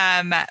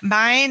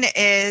 Mine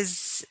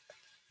is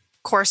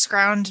coarse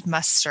ground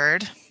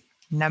mustard,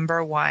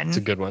 number 1. It's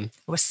a good one.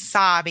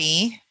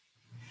 Wasabi,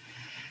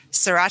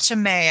 sriracha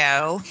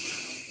mayo,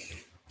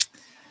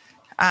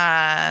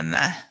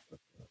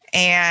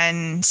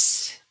 and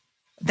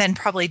then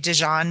probably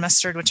Dijon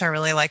mustard, which I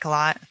really like a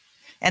lot.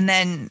 And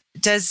then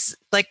does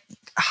like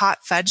hot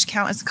fudge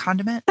count as a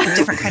condiment? A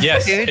different kind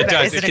of food? It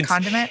does. Is it a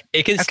condiment?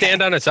 It can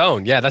stand on its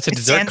own. Yeah, that's a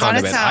dessert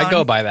condiment. I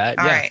go by that.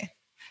 All right.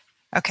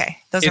 Okay.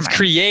 It's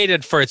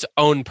created for its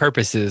own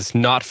purposes,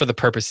 not for the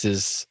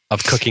purposes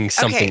of cooking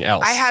something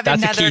else. I have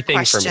that's another a key thing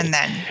question for me.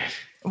 Then.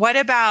 What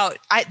about,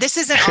 this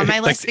isn't on my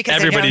list because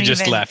everybody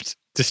just left,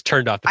 just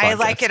turned off the podcast. I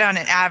like it on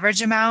an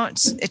average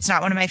amount. It's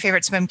not one of my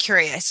favorites, but I'm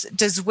curious.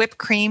 Does whipped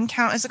cream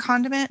count as a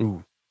condiment?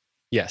 Ooh.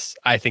 Yes.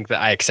 I think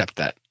that I accept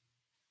that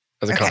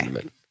as a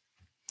condiment.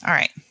 All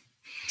right.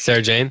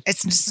 Sarah Jane?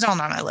 It's still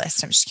not on my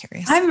list. I'm just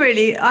curious. I'm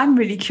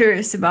really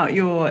curious about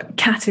your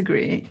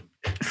category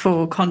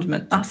for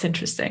condiment. That's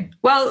interesting.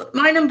 Well,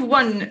 my number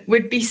 1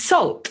 would be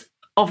salt,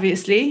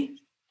 obviously.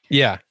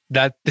 Yeah.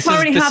 This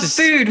already have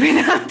food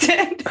without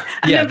it.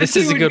 And yeah, this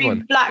is a good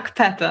one. Black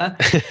pepper.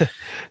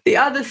 The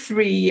other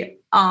 3,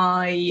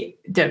 I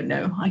don't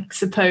know. I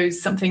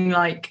suppose something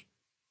like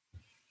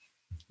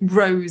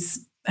rose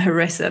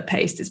harissa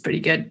paste is pretty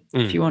good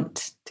if you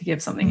want to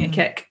give something a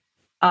kick.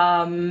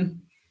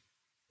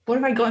 What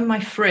have I got in my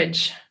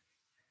fridge?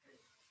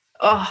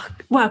 Oh,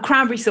 well,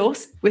 cranberry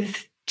sauce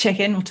with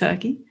chicken or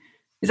turkey.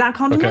 Is that a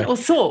condiment or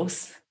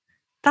sauce?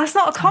 That's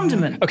not a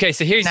condiment. Okay,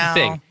 so here's the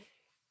thing.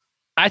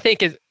 I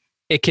think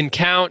it can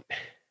count.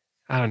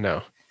 I don't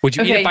know. Would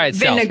you eat it by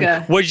itself?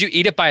 Vinegar. Would you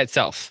eat it by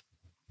itself?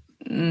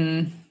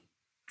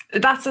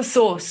 That's a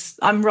sauce.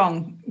 I'm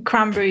wrong.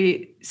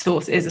 Cranberry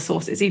sauce is a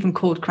sauce. It's even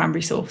called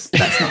cranberry sauce.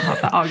 Let's not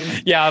have that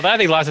argument. Yeah, I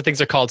think lots of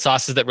things are called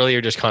sauces that really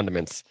are just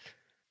condiments.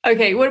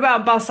 Okay, what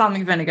about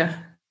balsamic vinegar?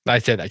 I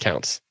say that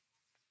counts.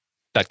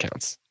 That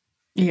counts.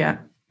 Yeah.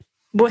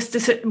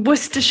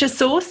 Worcestershire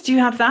sauce, do you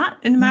have that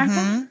in America?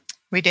 Mm-hmm.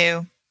 We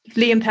do.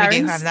 Liam Perrins? We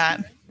do have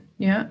that.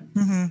 Yeah.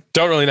 Mm-hmm.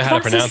 Don't really know how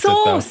to pronounce it,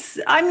 though.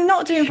 I'm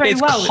not doing very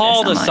well with this, It's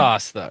called a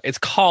sauce, though. It's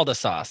called a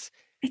sauce.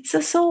 It's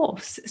a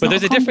sauce. But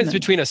there's a difference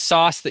between a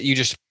sauce that you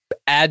just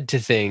add to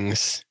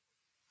things,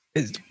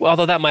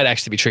 although that might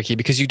actually be tricky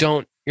because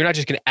you're not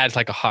just going to add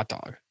like a hot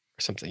dog or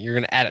something. You're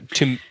going to add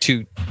it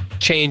to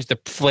change the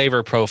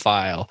flavor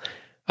profile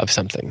of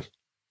something.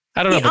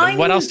 I don't know, but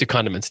what else do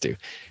condiments do?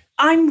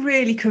 I'm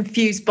really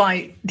confused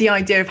by the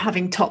idea of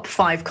having top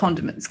 5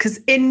 condiments because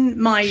in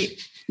my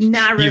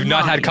narrow You've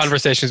not mind, had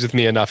conversations with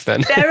me enough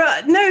then. There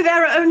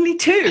are only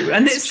 2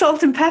 and it's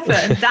salt and pepper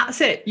and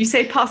that's it. You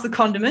say pass the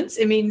condiments,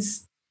 it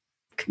means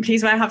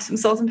please may I have some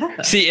salt and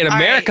pepper. See, in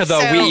America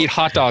we eat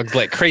hot dogs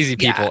like crazy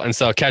people and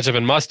so ketchup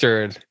and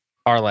mustard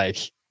are like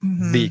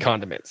the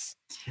condiments.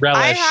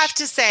 Relish. I have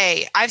to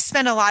say, I've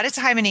spent a lot of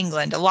time in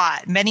England,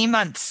 many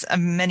months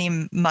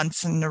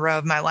in a row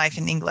of my life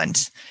in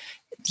England.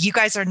 You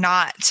guys are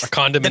not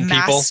the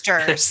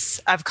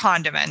masters of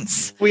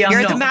condiments.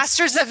 You're the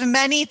masters of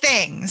many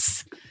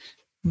things.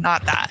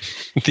 Not that.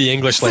 The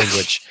English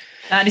language.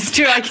 That is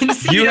true. I can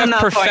see you on have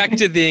that perfected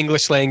point. the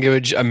English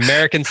language.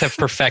 Americans have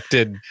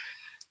perfected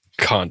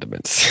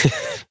condiments,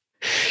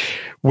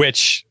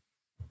 which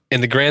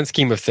in the grand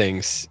scheme of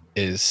things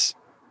is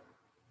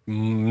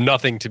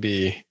nothing to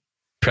be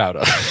proud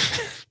of.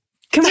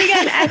 Can we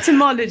get an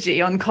etymology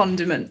on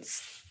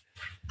condiments?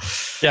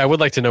 Yeah, I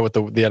would like to know what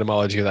the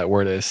etymology of that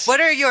word is.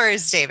 What are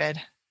yours, David?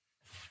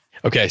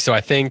 Okay, so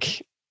I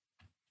think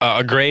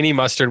a grainy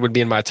mustard would be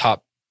in my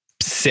top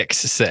 6,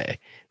 say.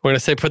 We're going to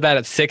say put that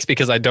at 6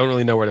 because I don't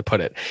really know where to put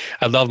it.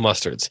 I love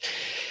mustards.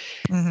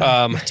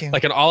 Me too.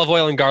 Like an olive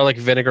oil and garlic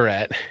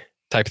vinaigrette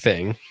type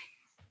thing.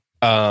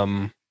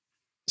 Sriracha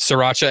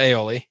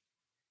aioli.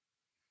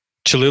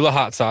 Cholula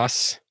hot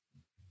sauce.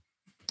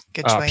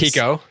 Good choice.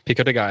 Pico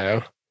de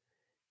gallo.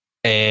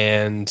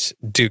 And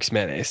Duke's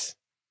mayonnaise.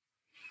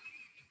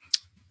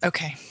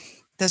 Okay.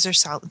 Those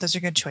are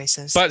good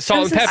choices. But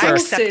salt and pepper. I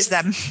accept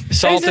them.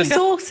 Those are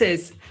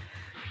sauces.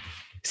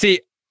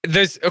 See,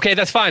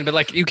 that's fine. But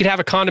like you could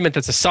have a condiment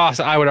that's a sauce.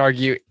 I would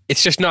argue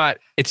it's just not,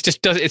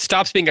 it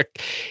stops being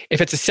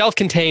if it's a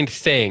self-contained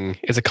thing,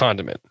 it's a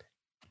condiment.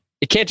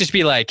 It can't just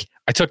be like,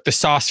 I took the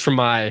sauce from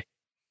my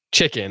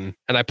chicken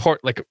and I poured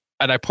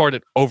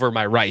it over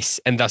my rice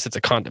and thus it's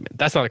a condiment.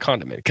 That's not a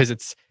condiment because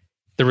it's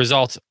the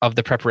result of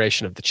the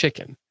preparation of the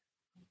chicken.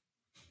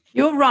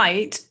 You're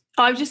right.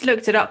 I've just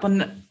looked it up on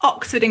the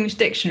Oxford English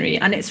Dictionary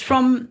and it's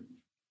from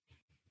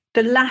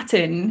the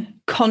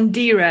Latin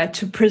condire,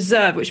 to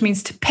preserve, which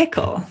means to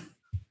pickle.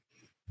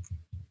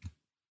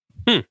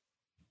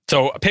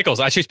 So pickles.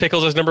 I choose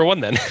pickles as number 1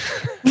 then.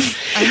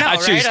 I know,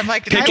 right? I'm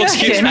like, pickles.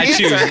 I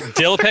choose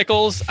dill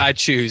pickles. I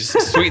choose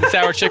sweet and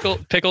sour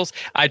pickles.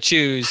 I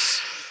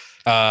choose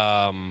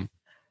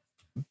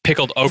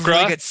pickled okra.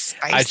 Really good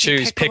I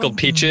choose pickled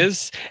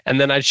peaches. And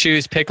then I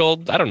choose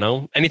pickled, I don't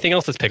know, anything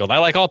else that's pickled. I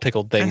like all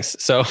pickled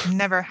things. So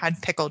never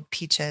had pickled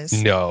peaches.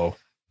 No.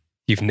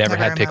 You've never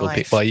had pickled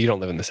peaches. Well, you don't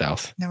live in the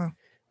South. Never.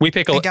 We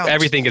pickle,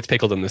 everything gets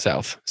pickled in the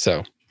South.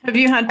 So have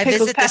you had pickled I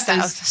visit peppers?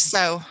 the South,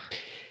 so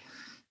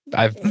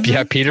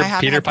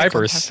Peter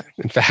Piper's,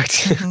 in fact.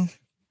 Mm-hmm.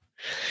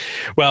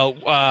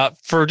 Well,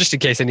 for just in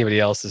case anybody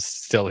else is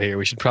still here,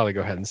 we should probably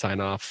go ahead and sign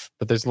off.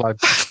 But there's a lot.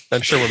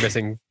 I'm sure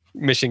we're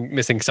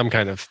missing some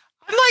kind of.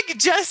 I'm like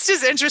just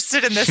as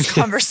interested in this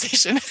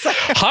conversation as I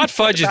am. Hot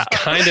fudge is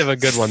kind of a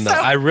good one though.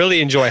 I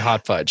really enjoy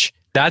hot fudge.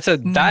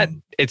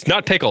 It's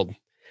not pickled.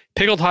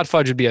 Pickled hot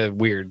fudge would be a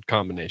weird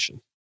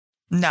combination.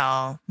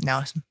 No.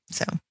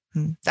 So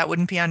that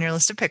wouldn't be on your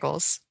list of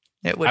pickles.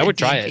 I would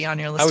try it. Be on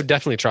your list. I would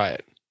definitely try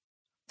it.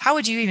 How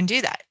would you even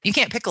do that? You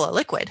can't pickle a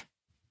liquid.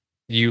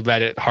 You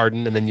let it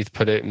harden and then you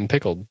put it in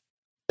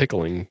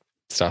pickling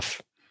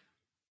stuff.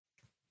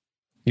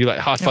 You let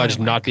hot fudge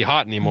not be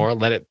hot anymore.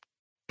 Let it,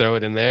 throw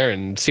it in there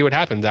and see what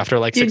happens after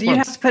like 6 months. You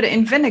have to put it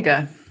in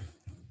vinegar.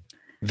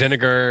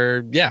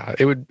 Vinegar, yeah,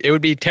 it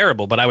would be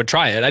terrible, but I would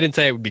try it. I didn't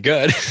say it would be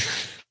good.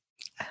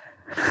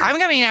 I'm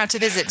coming out to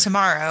visit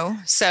tomorrow,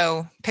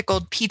 so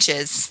pickled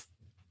peaches.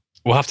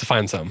 We'll have to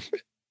find some.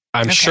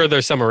 I'm sure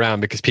there's some around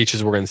because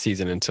peaches were in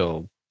season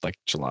until like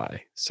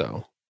July.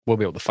 So we'll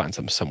be able to find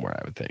some somewhere,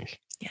 I would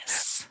think.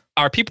 Yes.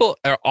 Are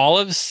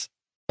olives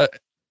a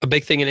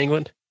big thing in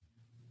England?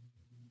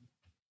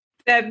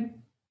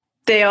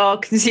 They are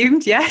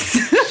consumed, yes.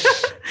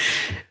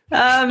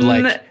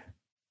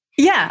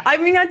 Yeah, I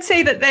mean, I'd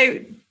say that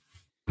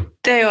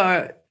they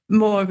are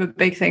more of a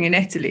big thing in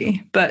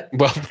Italy, but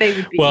they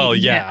would be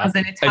yeah, as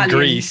an Italian. and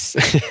Greece.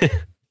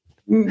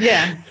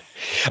 Yeah.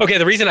 Okay,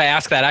 the reason I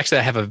ask that, actually,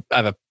 I have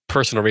a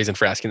personal reason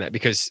for asking that,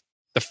 because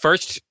the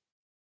first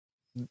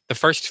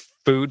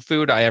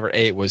food I ever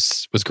ate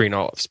was green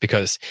olives,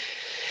 because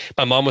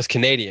my mom was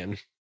Canadian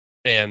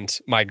and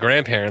my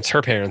grandparents,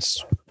 her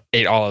parents,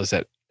 ate olives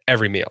at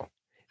every meal.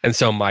 And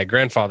so my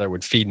grandfather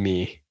would feed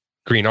me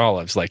green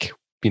olives, like,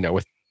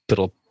 with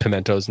little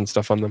pimentos and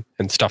stuff on them,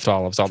 and stuffed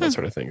olives, all that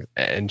sort of thing.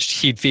 And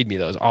he'd feed me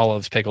those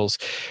olives, pickles.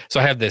 So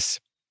I have this,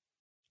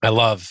 I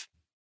love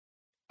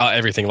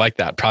everything like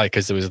that, probably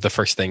because it was the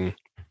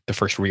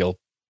first real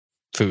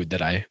food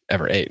that I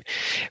ever ate.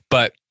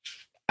 But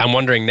I'm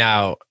wondering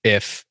now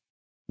if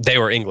they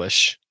were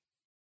English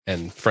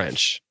and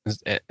French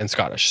and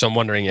Scottish. So I'm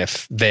wondering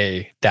if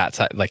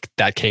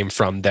that came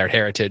from their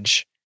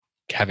heritage,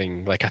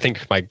 having, like, I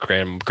think my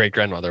great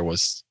grandmother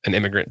was an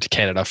immigrant to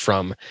Canada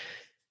from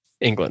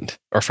England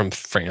or from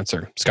France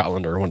or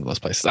Scotland or one of those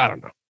places. I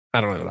don't know.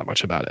 I don't know that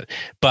much about it,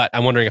 but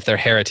I'm wondering if their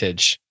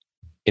heritage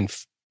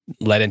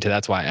led into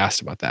that's why I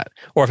asked about that,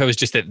 or if it was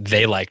just that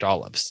they liked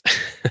olives.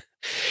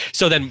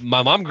 So then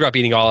my mom grew up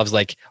eating olives.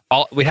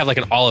 We'd have like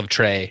an olive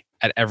tray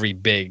at every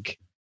big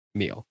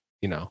meal,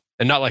 and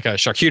not like a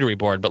charcuterie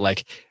board, but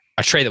like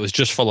a tray that was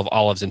just full of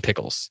olives and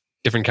pickles,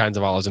 different kinds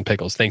of olives and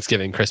pickles,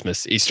 Thanksgiving,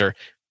 Christmas, Easter,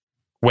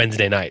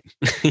 Wednesday night,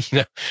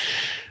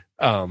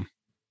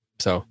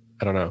 So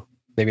I don't know.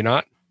 Maybe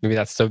not.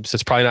 Maybe so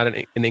it's probably not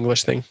an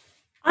English thing.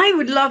 I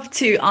would love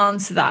to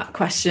answer that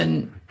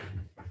question,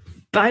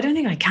 but I don't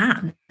think I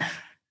can.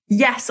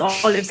 Yes,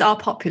 olives are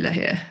popular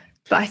here,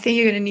 but I think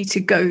you're going to need to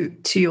go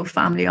to your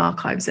family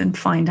archives and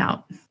find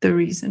out the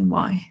reason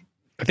why.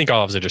 I think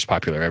olives are just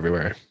popular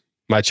everywhere.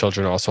 My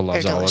children also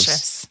love olives.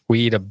 Delicious.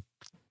 We eat a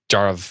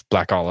jar of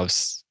black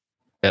olives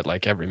at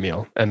like every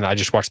meal, and they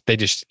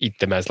just eat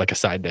them as like a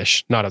side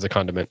dish, not as a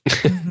condiment.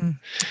 Mm-hmm.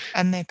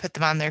 And they put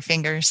them on their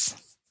fingers.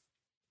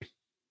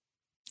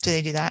 Do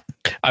they do that?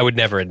 I would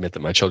never admit that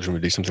my children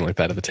would do something like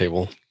that at the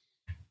table.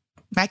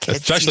 My kids,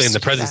 especially in the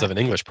presence of an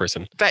English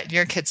person. But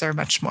your kids are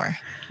much more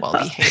well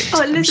behaved.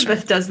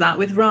 Elizabeth does that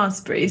with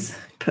raspberries.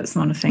 Puts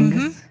them on her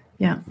fingers. Mm-hmm.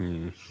 Yeah.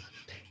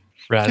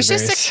 Raspberries.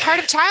 It's just a part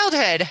of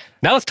childhood.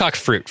 Now let's talk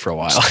fruit for a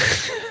while.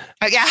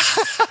 Yeah.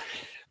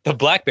 The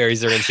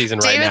blackberries are in season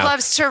right now. David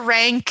loves to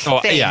rank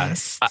things. Yeah.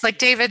 It's like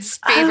David's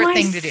favorite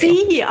thing to do.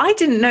 See, I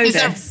didn't know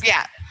this.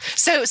 Yeah.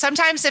 So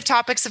sometimes if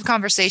topics of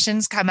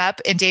conversations come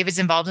up and David's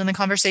involved in the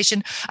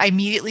conversation, I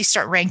immediately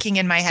start ranking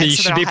in my head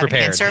so that I'll have an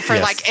answer for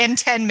like in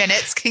 10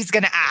 minutes he's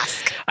going to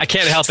ask. I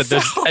can't help it.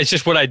 It's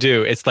just what I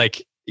do. It's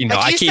like,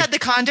 like you said the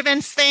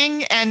condiments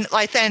thing, and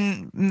like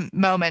then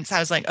moments I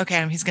was like,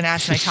 okay, he's going to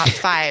ask my top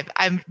 5.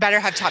 I better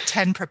have top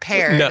 10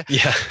 prepared. No,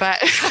 yeah. But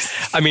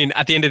I mean,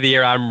 at the end of the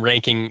year, I'm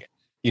ranking,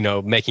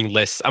 making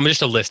lists. I'm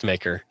just a list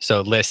maker.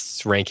 So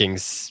lists,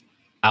 rankings,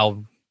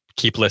 I'll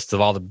keep lists of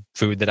all the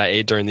food that I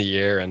ate during the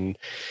year. And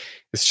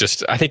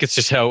I think it's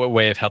just a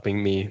way of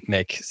helping me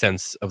make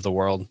sense of the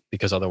world,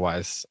 because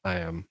otherwise I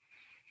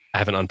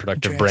have an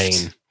unproductive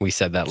brain. We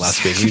said that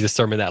last week. We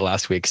determined that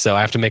last week. So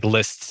I have to make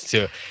lists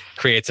to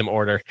create some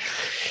order.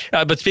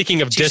 But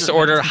speaking of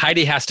disorder,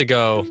 Heidi has to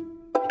go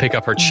pick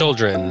up her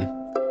children,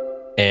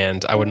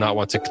 and I would not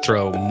want to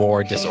throw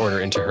more disorder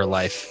into her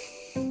life.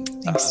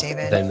 Thanks,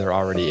 David. Than there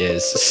already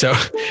is. So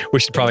we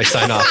should probably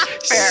sign off.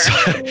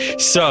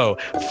 So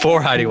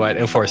for Heidi White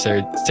and for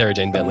Sarah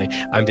Jane Bentley,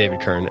 I'm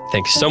David Kern.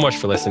 Thanks so much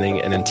for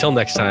listening. And until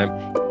next time,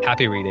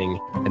 happy reading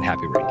and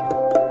happy ranking.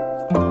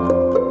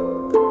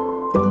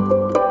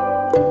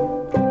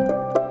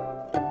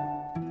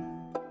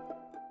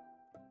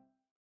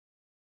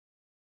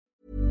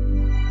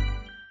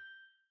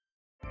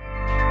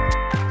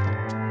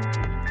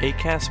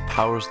 Acast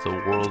powers the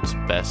world's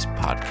best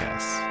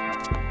podcasts.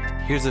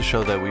 Here's a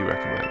show that we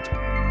recommend.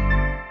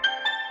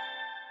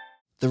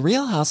 The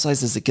Real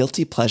Housewives is a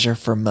guilty pleasure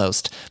for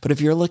most, but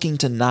if you're looking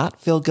to not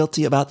feel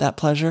guilty about that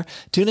pleasure,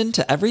 tune in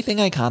to Everything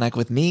Iconic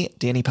with me,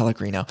 Danny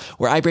Pellegrino,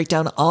 where I break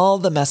down all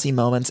the messy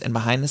moments and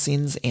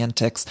behind-the-scenes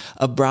antics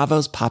of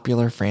Bravo's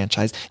popular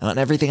franchise. And on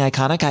Everything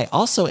Iconic, I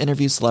also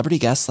interview celebrity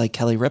guests like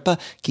Kelly Ripa,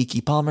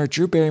 Keke Palmer,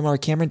 Drew Barrymore,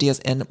 Cameron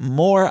Diaz, and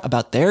more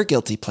about their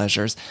guilty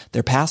pleasures,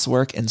 their past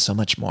work, and so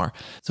much more.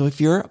 So if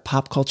you're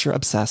pop culture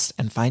obsessed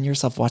and find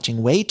yourself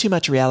watching way too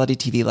much reality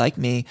TV like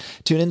me,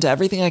 tune into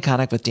Everything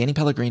Iconic with Danny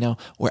Pellegrino,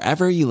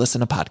 wherever you listen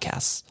to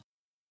podcasts.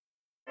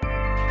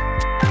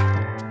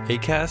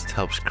 Acast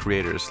helps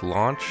creators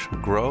launch,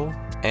 grow,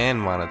 and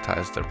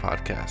monetize their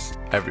podcasts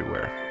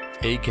everywhere.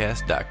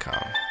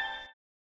 Acast.com.